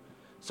go home.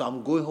 So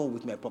I'm going home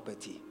with my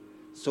property.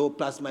 So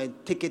plus my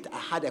ticket, I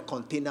had a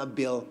container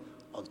bill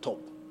on top.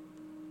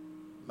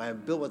 My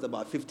bill was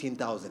about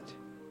 15,000.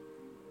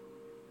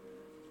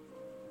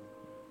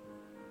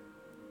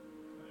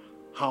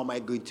 How am I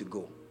going to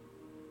go?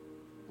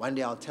 One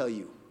day I'll tell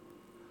you.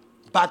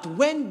 But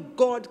when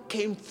God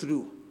came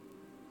through,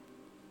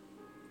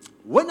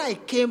 when I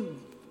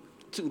came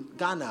to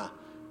Ghana,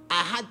 I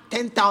had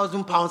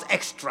 £10,000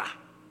 extra.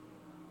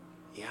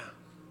 Yeah.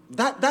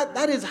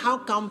 That is how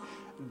come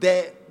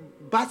the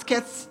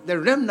baskets, the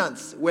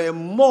remnants were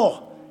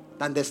more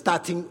than the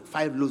starting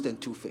 5 loaves and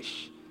 2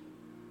 fish.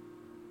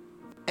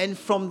 And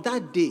from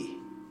that day,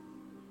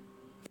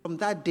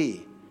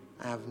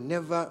 I have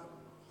never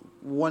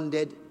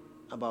wondered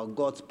about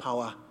God's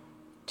power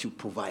to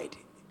provide.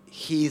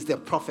 He is the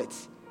prophet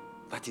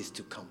that is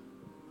to come.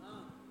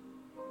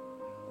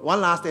 One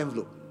last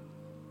envelope.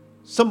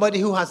 Somebody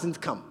who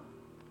hasn't come,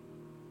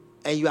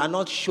 and you are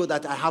not sure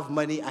that I have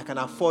money, I can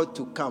afford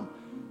to come.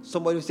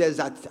 Somebody who says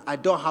that I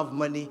don't have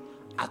money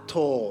at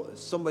all.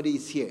 Somebody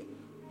is here.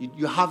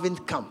 You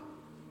haven't come.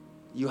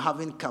 You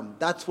haven't come.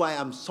 That's why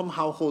I'm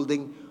somehow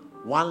holding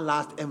one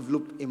last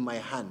envelope in my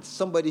hand.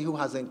 Somebody who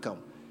hasn't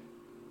come.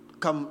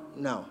 Come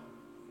now.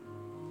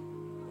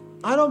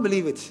 I don't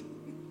believe it.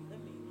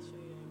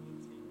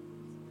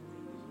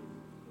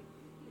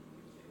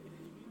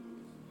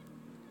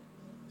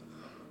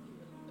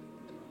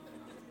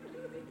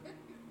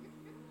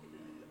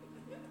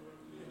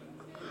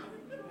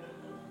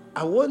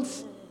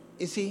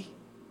 You see,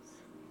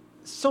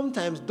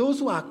 sometimes those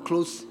who are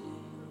close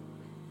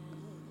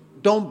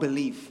don't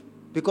believe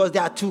because they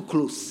are too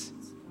close.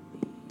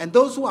 And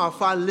those who are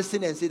far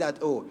listen and say that,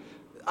 oh,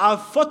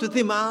 I've fought with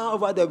him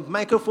over the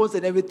microphones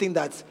and everything,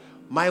 that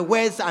my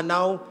words are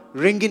now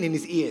ringing in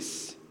his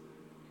ears.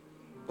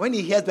 When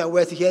he hears my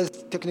words, he hears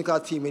technical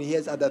team and he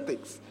hears other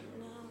things.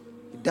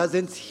 He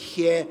doesn't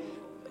hear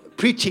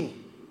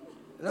preaching.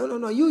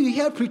 No. You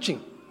hear preaching.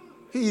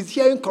 He is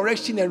hearing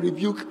correction and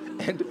rebuke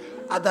and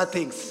other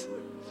things.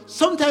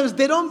 Sometimes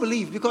they don't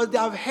believe because they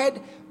have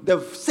heard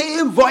the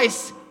same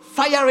voice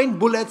firing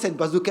bullets and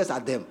bazookas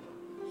at them.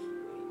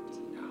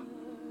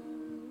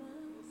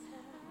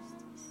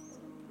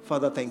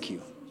 Father, thank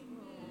you.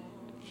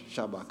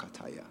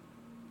 Shabakataya.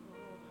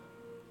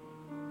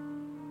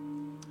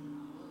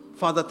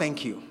 Father,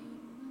 thank you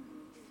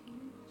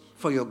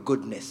for your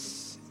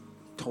goodness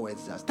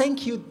towards us.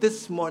 Thank you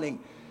this morning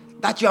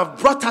that you have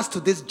brought us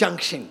to this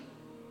junction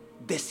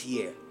this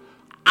year.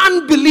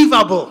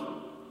 Unbelievable.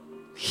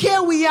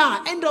 Here we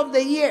are, end of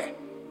the year,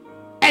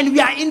 and we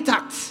are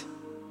intact.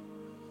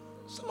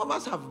 Some of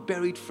us have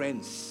buried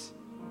friends,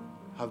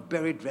 have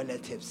buried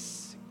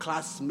relatives,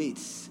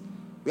 classmates.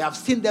 We have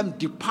seen them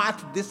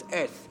depart this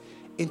earth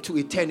into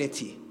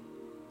eternity,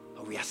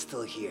 but we are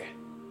still here.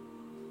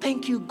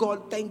 Thank you,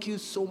 God. Thank you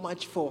so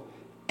much for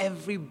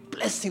every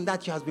blessing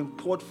that you have been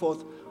poured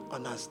forth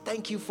on us.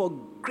 Thank you for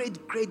great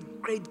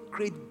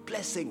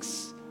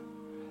blessings.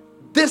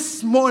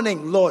 This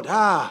morning, Lord,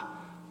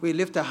 we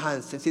lift our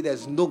hands and say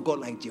there's no God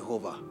like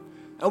Jehovah.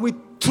 And we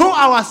throw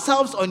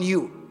ourselves on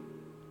you,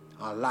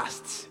 our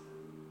last.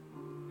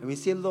 And we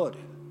say, Lord,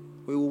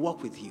 we will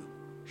walk with you.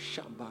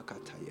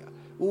 Shabakataya.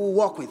 We will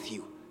walk with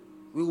you.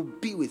 We will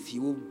be with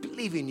you. We will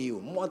believe in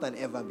you more than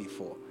ever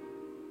before.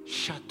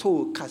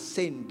 Chateau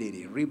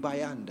Kasendere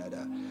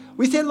Ribayandada.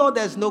 We say, Lord,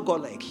 there's no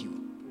God like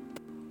you.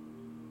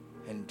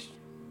 And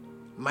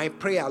my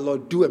prayer,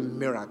 Lord, do a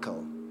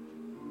miracle.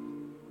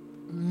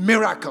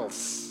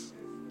 Miracles.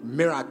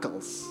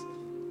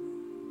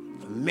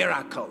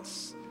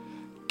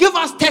 Give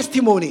us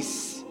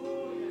testimonies.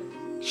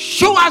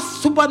 Show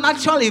us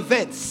supernatural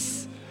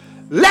events.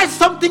 Let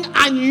something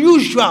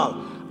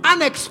unusual,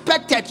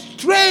 unexpected,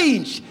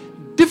 strange,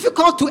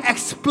 difficult to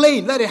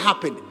explain, let it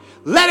happen.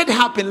 Let it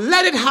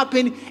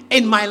happen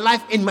in my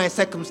life, in my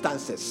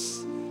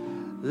circumstances.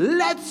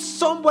 Let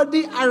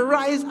somebody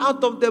arise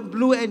out of the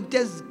blue and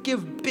just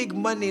give big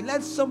money.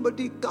 Let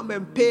somebody come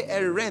and pay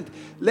a rent.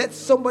 Let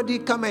somebody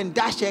come and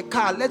dash a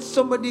car. Let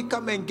somebody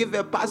come and give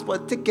a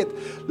passport ticket.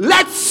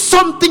 Let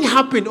something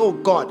happen, oh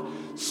God.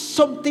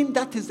 Something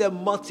that is a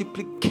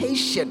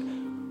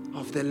multiplication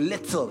of the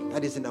little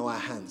that is in our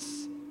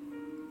hands.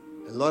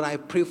 And Lord, I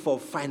pray for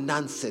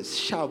finances.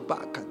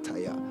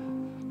 Shabakataya.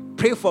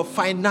 Pray for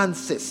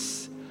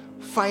finances.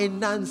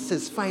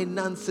 Finances.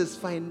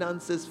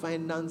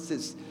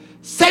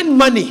 Send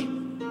money.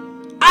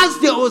 As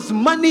there was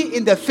money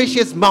in the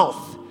fish's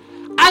mouth,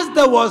 as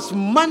there was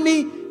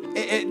money,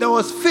 there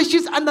was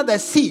fishes under the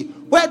sea,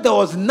 where there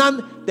was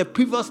none the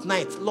previous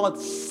night. Lord,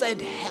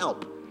 send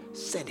help.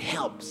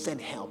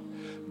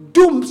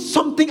 Do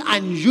something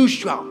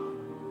unusual,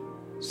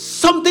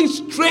 something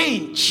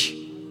strange.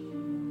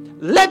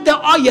 Let the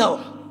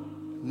oil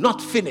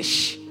not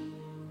finish.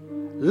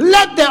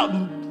 Let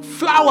the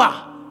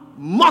flour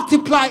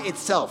multiply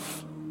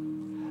itself.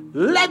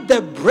 Let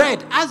the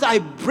bread, as I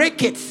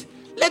break it,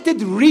 let it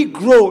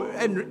regrow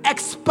and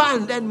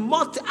expand and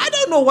multiply. I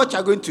don't know what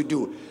you're going to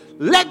do.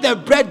 Let the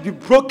bread be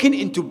broken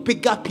into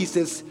bigger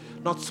pieces,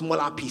 not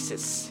smaller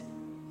pieces.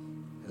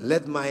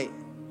 Let my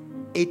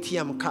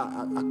ATM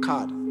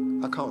card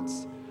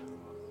accounts,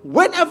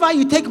 whenever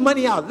you take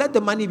money out, let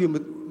the money be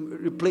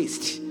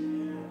replaced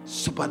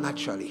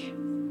supernaturally.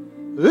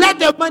 Let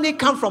the money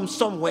come from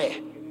somewhere.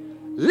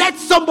 Let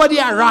somebody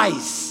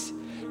arise.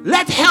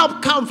 Let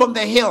help come from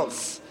the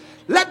hills.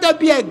 Let there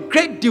be a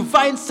great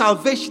divine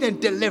salvation and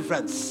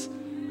deliverance.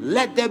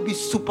 Let there be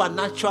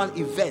supernatural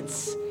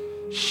events.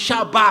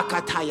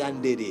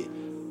 Shabakatayandere.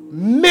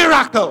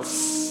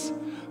 Miracles.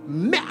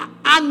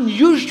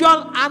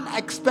 Unusual,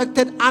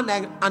 unexpected,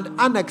 and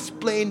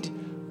unexplained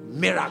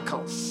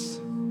miracles.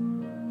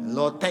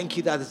 Lord, thank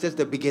you that it's just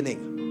the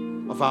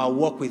beginning of our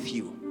walk with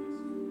you.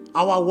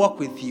 Our walk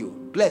with you.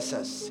 Bless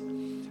us.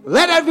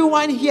 Let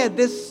everyone here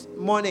this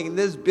morning in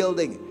this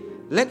building,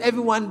 let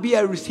everyone be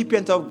a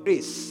recipient of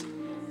grace.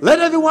 Let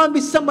everyone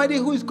be somebody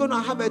who is going to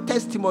have a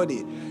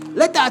testimony.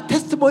 Let our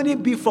testimony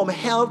be from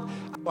health,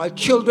 our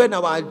children,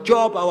 our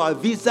job, our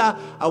visa,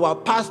 our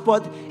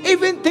passport,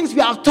 even things we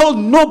have told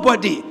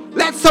nobody.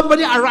 Let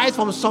somebody arise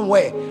from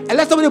somewhere and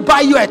let somebody buy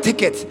you a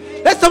ticket.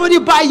 Let somebody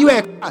buy you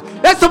a car.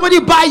 Let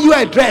somebody buy you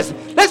a dress.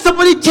 Let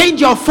somebody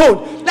change your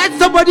phone. Let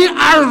somebody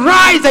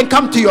arise and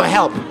come to your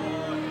help.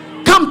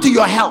 Come to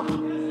your help.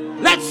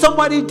 Let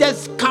somebody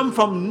just come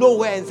from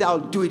nowhere and say, I'll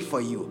do it for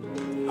you.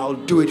 I'll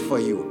do it for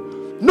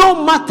you.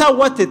 No matter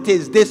what it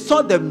is, they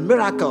saw the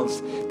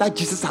miracles that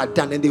Jesus had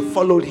done and they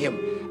followed him.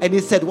 And he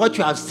said, what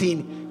you have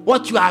seen,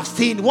 the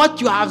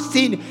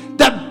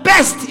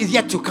best is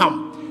yet to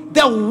come.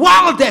 The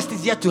wildest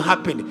is yet to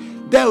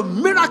happen. The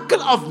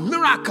miracle of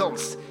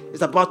miracles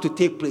is about to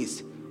take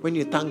place when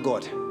you thank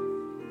God.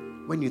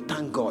 When you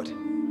thank God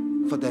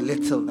for the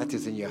little that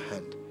is in your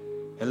hand.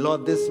 And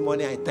Lord, this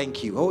morning I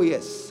thank you. Oh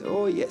yes.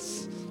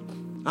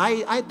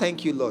 I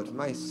thank you, Lord,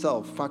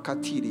 myself.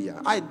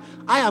 I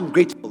am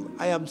grateful.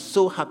 I am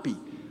so happy.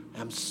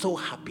 I'm so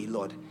happy,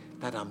 Lord,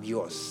 that I'm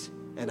yours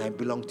and I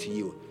belong to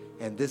you.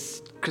 And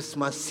this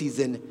Christmas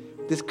season,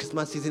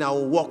 I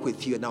will walk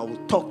with you and I will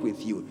talk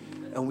with you.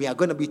 And we are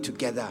going to be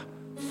together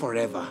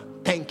forever.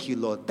 Thank you,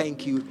 Lord.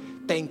 Thank you.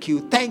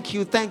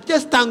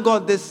 Just thank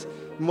God this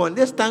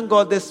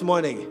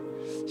morning.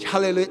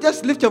 Hallelujah.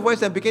 Just lift your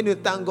voice and begin to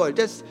thank God.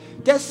 Just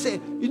say,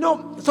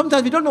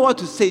 sometimes we don't know what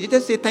to say. You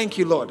just say, thank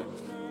you, Lord.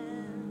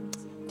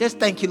 Just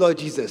thank you, Lord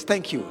Jesus.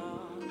 Thank you.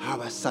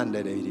 I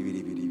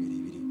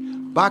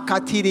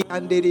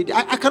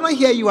cannot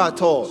hear you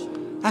at all.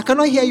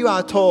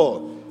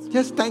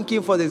 Just thank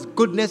Him for His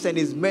goodness and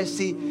His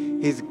mercy,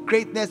 His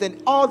greatness,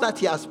 and all that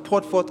He has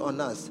poured forth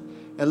on us.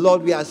 And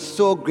Lord, we are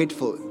so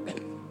grateful.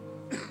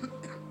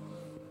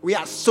 We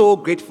are so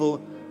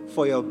grateful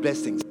for your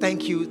blessings.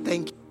 Thank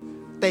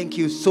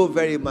you so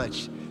very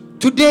much.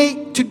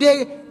 Today,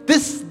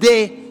 this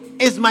day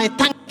is my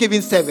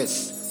Thanksgiving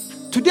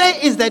service. Today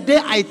is the day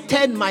I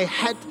turn my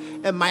head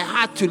and my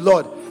heart to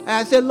Lord. And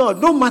I say, Lord,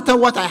 no matter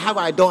what I have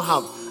or I don't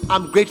have,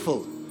 I'm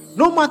grateful.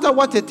 No matter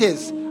what it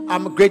is,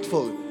 I'm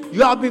grateful.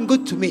 You have been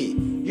good to me.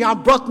 You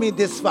have brought me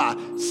this far.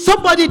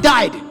 Somebody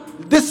died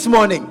this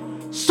morning.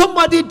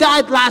 Somebody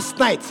died last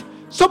night.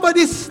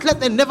 Somebody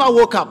slept and never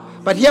woke up.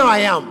 But here I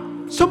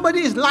am.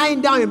 Somebody is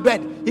lying down in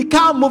bed. He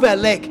can't move a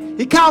leg.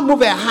 He can't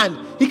move a hand.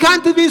 He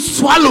can't even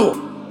swallow.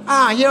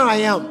 Here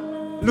I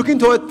am, looking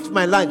towards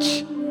my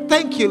lunch.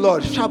 Thank you,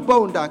 Lord.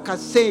 Shabonda,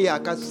 kaseya,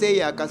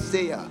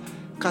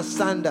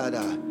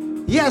 kasandada.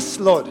 Yes,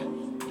 Lord.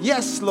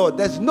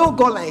 There's no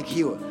God like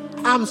you.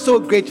 I'm so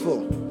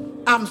grateful.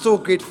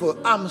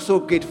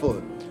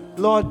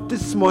 Lord,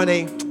 this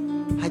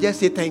morning, I just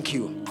say thank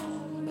you.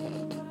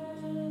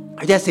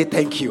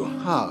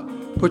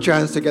 Put your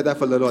hands together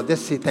for the Lord.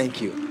 Just say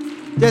thank you.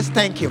 Just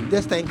thank Him.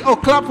 Oh,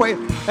 clap for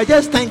Him.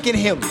 Just thanking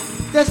Him.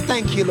 Just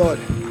thank you, Lord.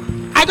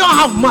 I don't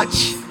have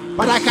much,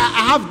 but I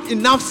have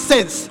enough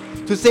sense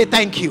to say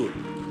thank you.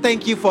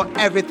 Thank you for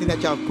everything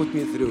that you have put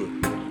me through.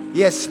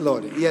 Yes,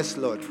 Lord.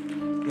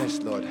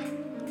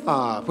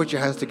 Put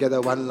your hands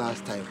together one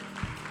last time.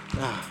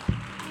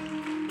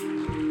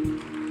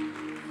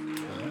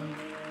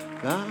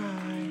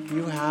 Life,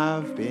 you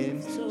have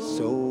been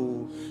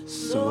so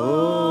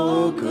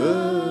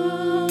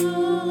good.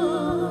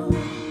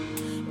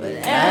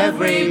 With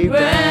every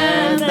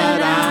breath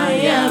that I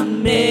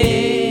am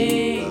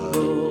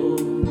able,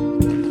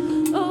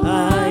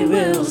 I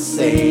will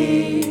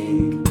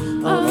sing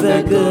of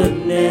the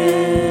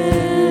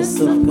goodness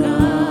of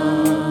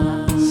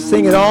God.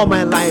 Sing it. All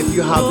my life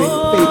you have been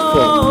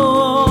faithful.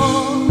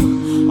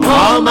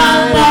 All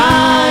my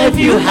life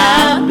you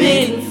have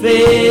been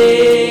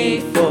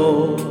faithful.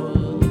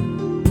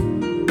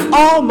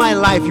 All my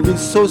life you've been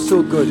so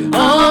good.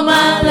 All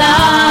my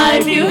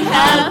life you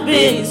have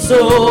been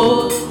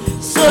so good.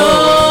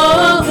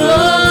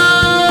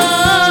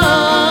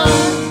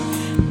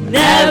 And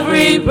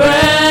every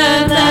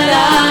breath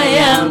that I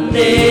am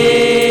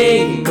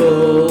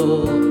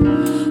able,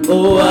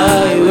 oh,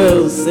 I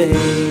will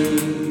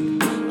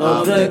sing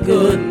of the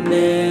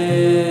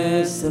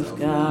goodness of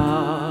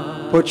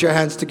God. Put your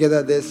hands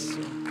together.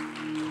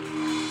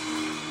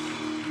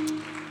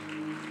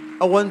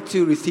 I want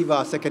to receive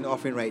our second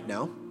offering right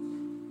now.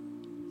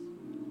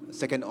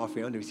 I want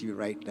to receive it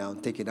right now.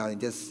 Take it out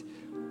and just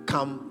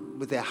come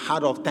with a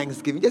heart of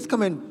thanksgiving. Just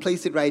come and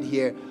place it right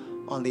here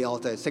on the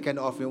altar. Second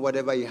offering,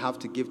 whatever you have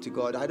to give to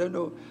God. I don't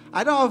know.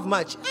 I don't have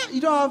much.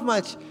 You don't have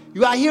much.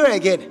 You are here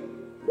again.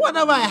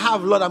 Whatever I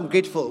have, Lord, I'm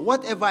grateful.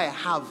 Whatever I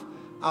have,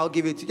 I'll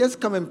give it to you. Just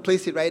come and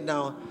place it right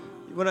now.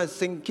 You want to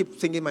sing?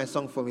 Keep singing my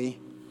song for me.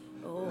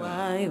 Oh,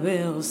 I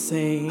will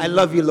sing. I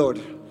love you,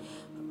 Lord.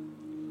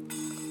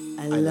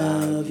 I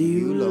love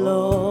you,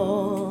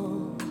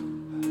 Lord.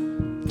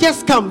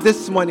 Just come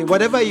this morning,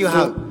 whatever you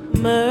have.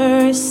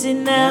 Mercy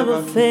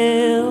never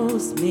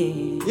fails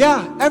me.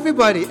 Yeah,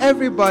 everybody.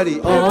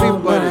 All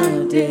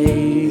my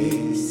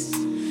days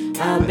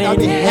I've been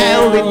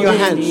held in your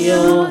hands.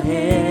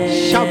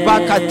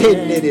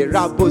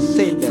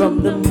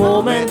 From the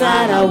moment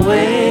that I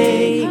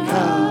wake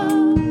up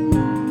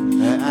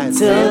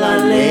till I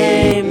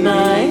lay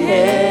my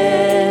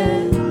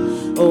head,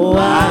 oh,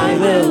 I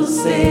will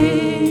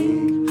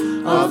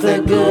sing of the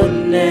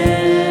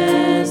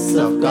goodness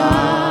of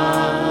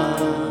God.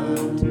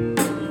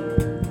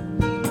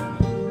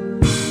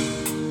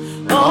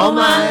 All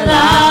my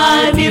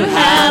life you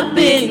have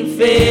been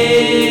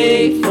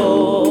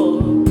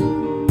faithful.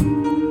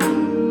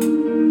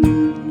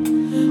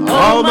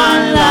 All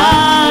my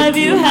life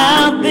you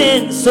have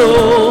been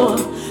so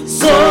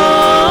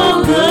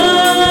good.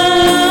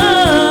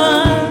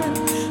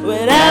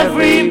 With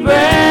every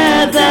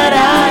breath that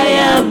I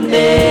am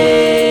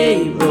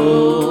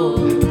able,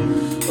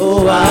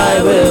 oh,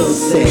 I will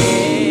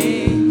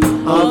sing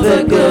of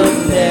the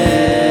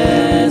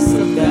goodness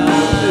of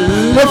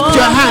God. Lift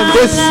your hand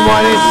this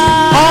morning.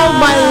 All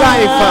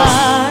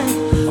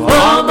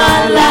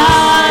my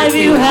life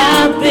you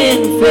have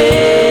been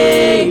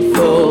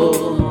faithful.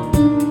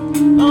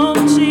 Oh,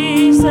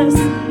 Jesus.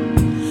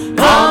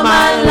 All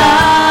my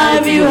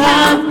life you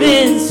have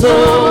been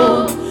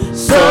so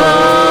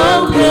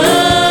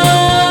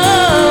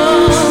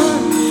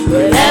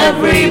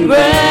every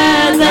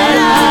breath that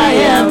I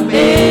am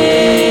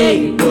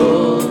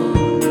able,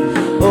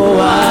 oh,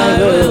 I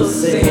will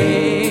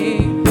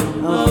sing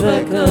of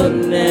the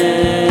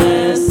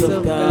goodness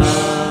of God.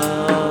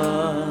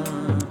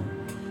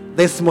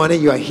 This morning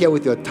you are here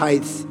with your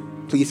tithes.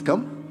 Please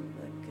come.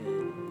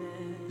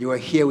 You are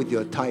here with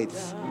your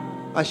tithes.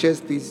 Ushers,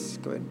 please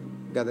go and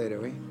gather it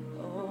away.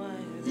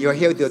 You are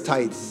here with your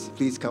tithes.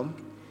 Please come.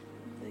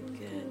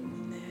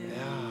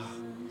 Yeah.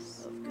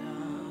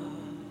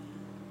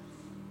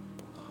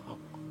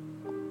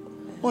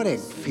 What a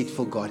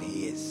faithful God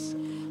He is.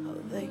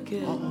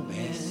 Oh,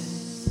 man.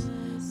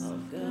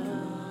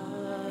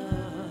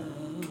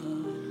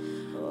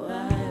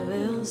 I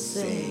will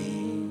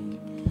sing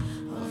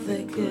of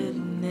the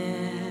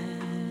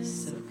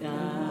goodness of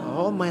God.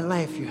 All my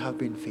life you have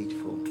been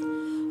faithful.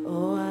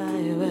 Oh,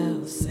 I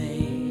will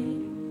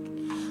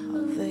sing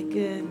of the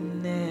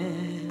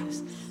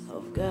goodness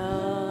of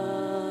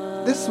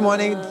God. This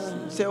morning,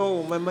 say,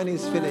 oh, my money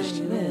is finished.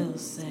 I will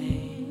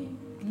sing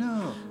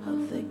No.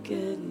 of the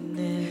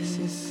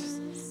goodness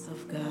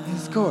of God.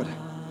 It's God.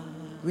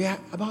 We are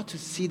about to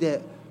see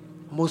the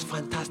most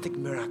fantastic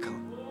miracle.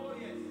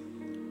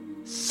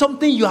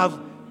 Something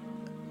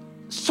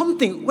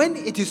when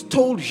it is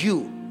told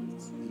you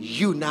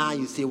now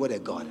you say, what a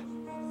God.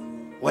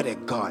 What a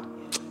God.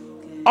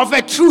 Of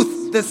a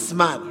truth, this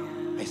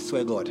man, I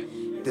swear God,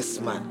 this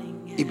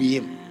man, it be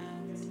him.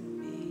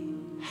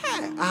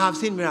 Hey, I have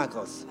seen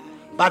miracles.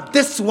 But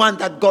this one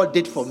that God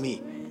did for me,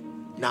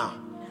 now,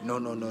 no.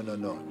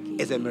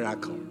 It's a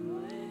miracle.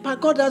 But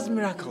God does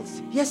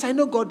miracles. Yes, I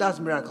know God does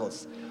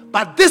miracles.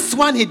 But this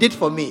one He did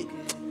for me.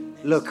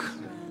 Look,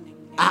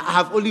 I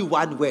have only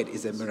one word.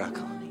 It's a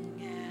miracle.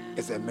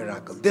 It's a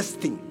miracle. This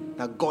thing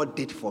that God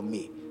did for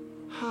me.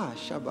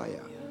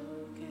 Shabaya.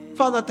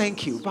 Father,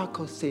 thank you.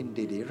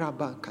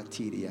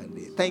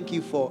 Thank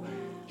you for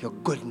your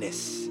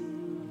goodness.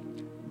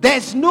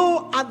 There's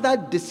no other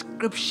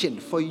description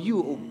for you,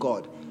 oh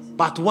God,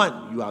 but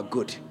one, you are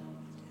good.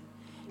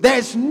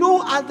 There's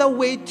no other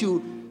way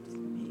to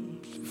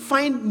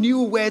find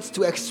new words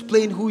to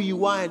explain who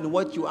you are and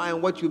what you are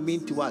and what you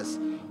mean to us.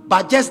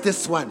 But just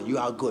this one, you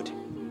are good.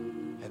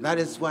 And that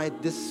is why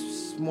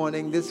this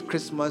morning, this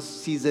Christmas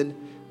season,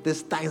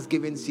 this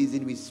Thanksgiving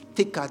season, we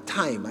take our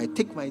time. I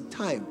take my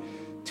time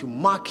to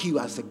mark you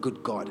as a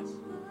good God.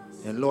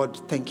 And Lord,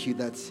 thank you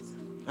that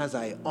as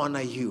I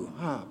honor you,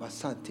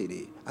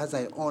 as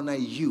I honor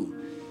you,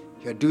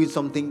 you're doing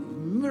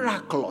something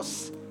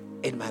miraculous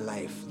in my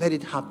life. Let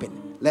it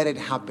happen. Let it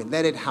happen.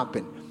 Let it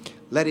happen.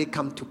 Let it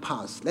come to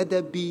pass. Let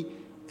there be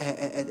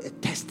a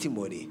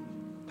testimony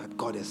that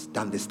God has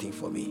done this thing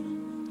for me.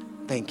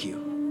 Thank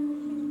you.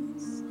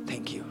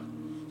 Thank you.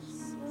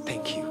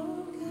 Thank you.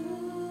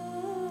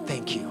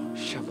 Thank you.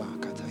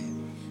 Shabakataya.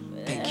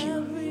 Thank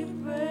you.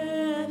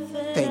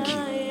 Thank you.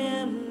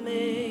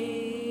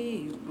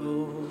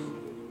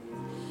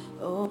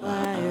 Oh,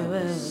 I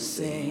will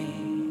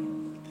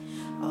sing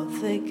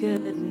of the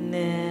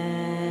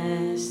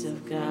goodness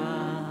of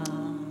God.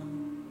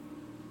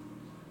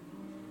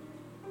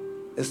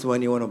 This is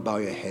when you want to bow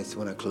your heads, you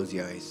want to close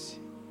your eyes.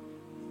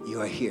 You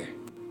are here.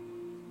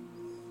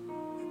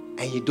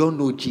 And you don't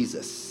know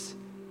Jesus.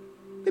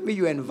 Maybe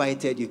you were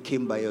invited, you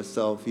came by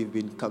yourself, you've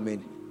been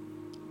coming.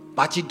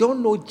 But you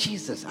don't know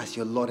Jesus as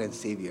your Lord and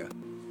Savior.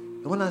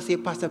 You want to say,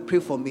 Pastor, pray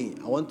for me.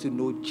 I want to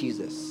know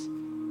Jesus.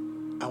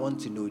 I want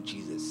to know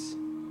Jesus.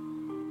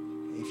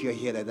 If you're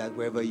here like that,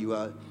 wherever you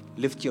are,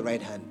 lift your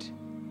right hand.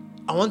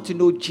 I want to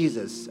know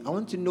Jesus. I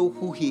want to know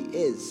who He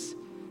is.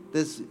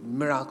 This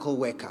miracle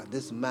worker,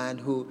 this man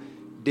who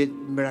did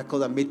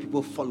miracles and made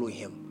people follow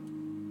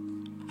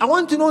Him. I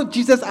want to know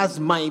Jesus as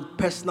my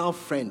personal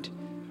friend.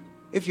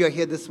 If you're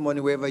here this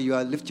morning, wherever you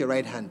are, lift your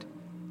right hand.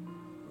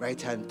 Right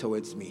hand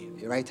towards me.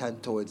 Your right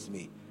hand towards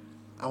me.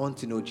 I want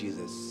to know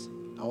Jesus.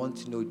 I want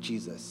to know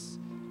Jesus.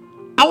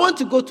 I want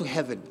to go to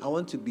heaven. I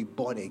want to be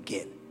born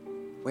again.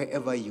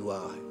 Wherever you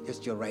are,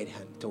 just your right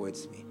hand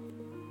towards me.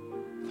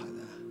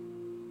 Father.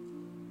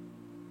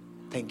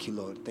 Thank you,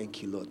 Lord.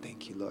 Thank you, Lord.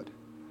 Thank you, Lord.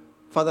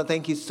 Father,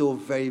 thank you so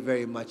very,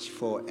 very much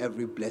for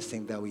every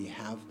blessing that we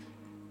have.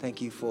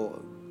 Thank you for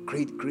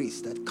great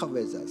grace that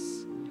covers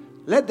us.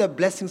 Let the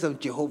blessings of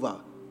Jehovah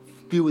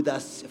be with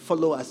us,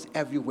 follow us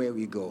everywhere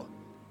we go.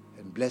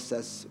 And bless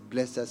us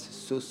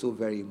so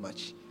very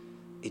much.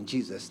 In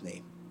Jesus'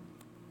 name.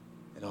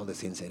 And all the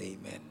saints said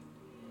amen.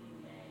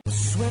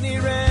 When He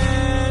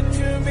ran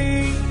to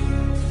me,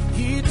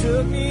 He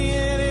took me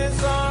in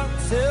His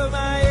arms, held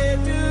my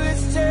head to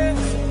His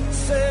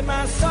chest, said,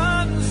 my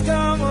son's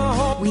come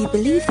home. We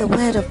believe the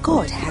Word of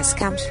God has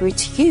come through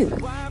to you.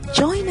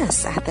 Join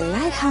us at the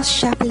Lighthouse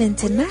Chapel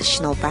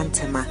International,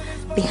 Bantama,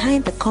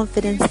 behind the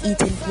Confidence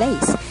Eating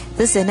Place.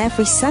 This is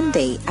every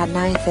Sunday at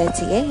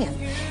 9:30 a.m.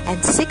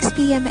 and 6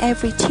 p.m.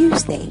 every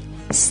Tuesday.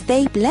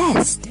 Stay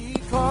blessed. He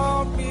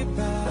called me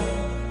back.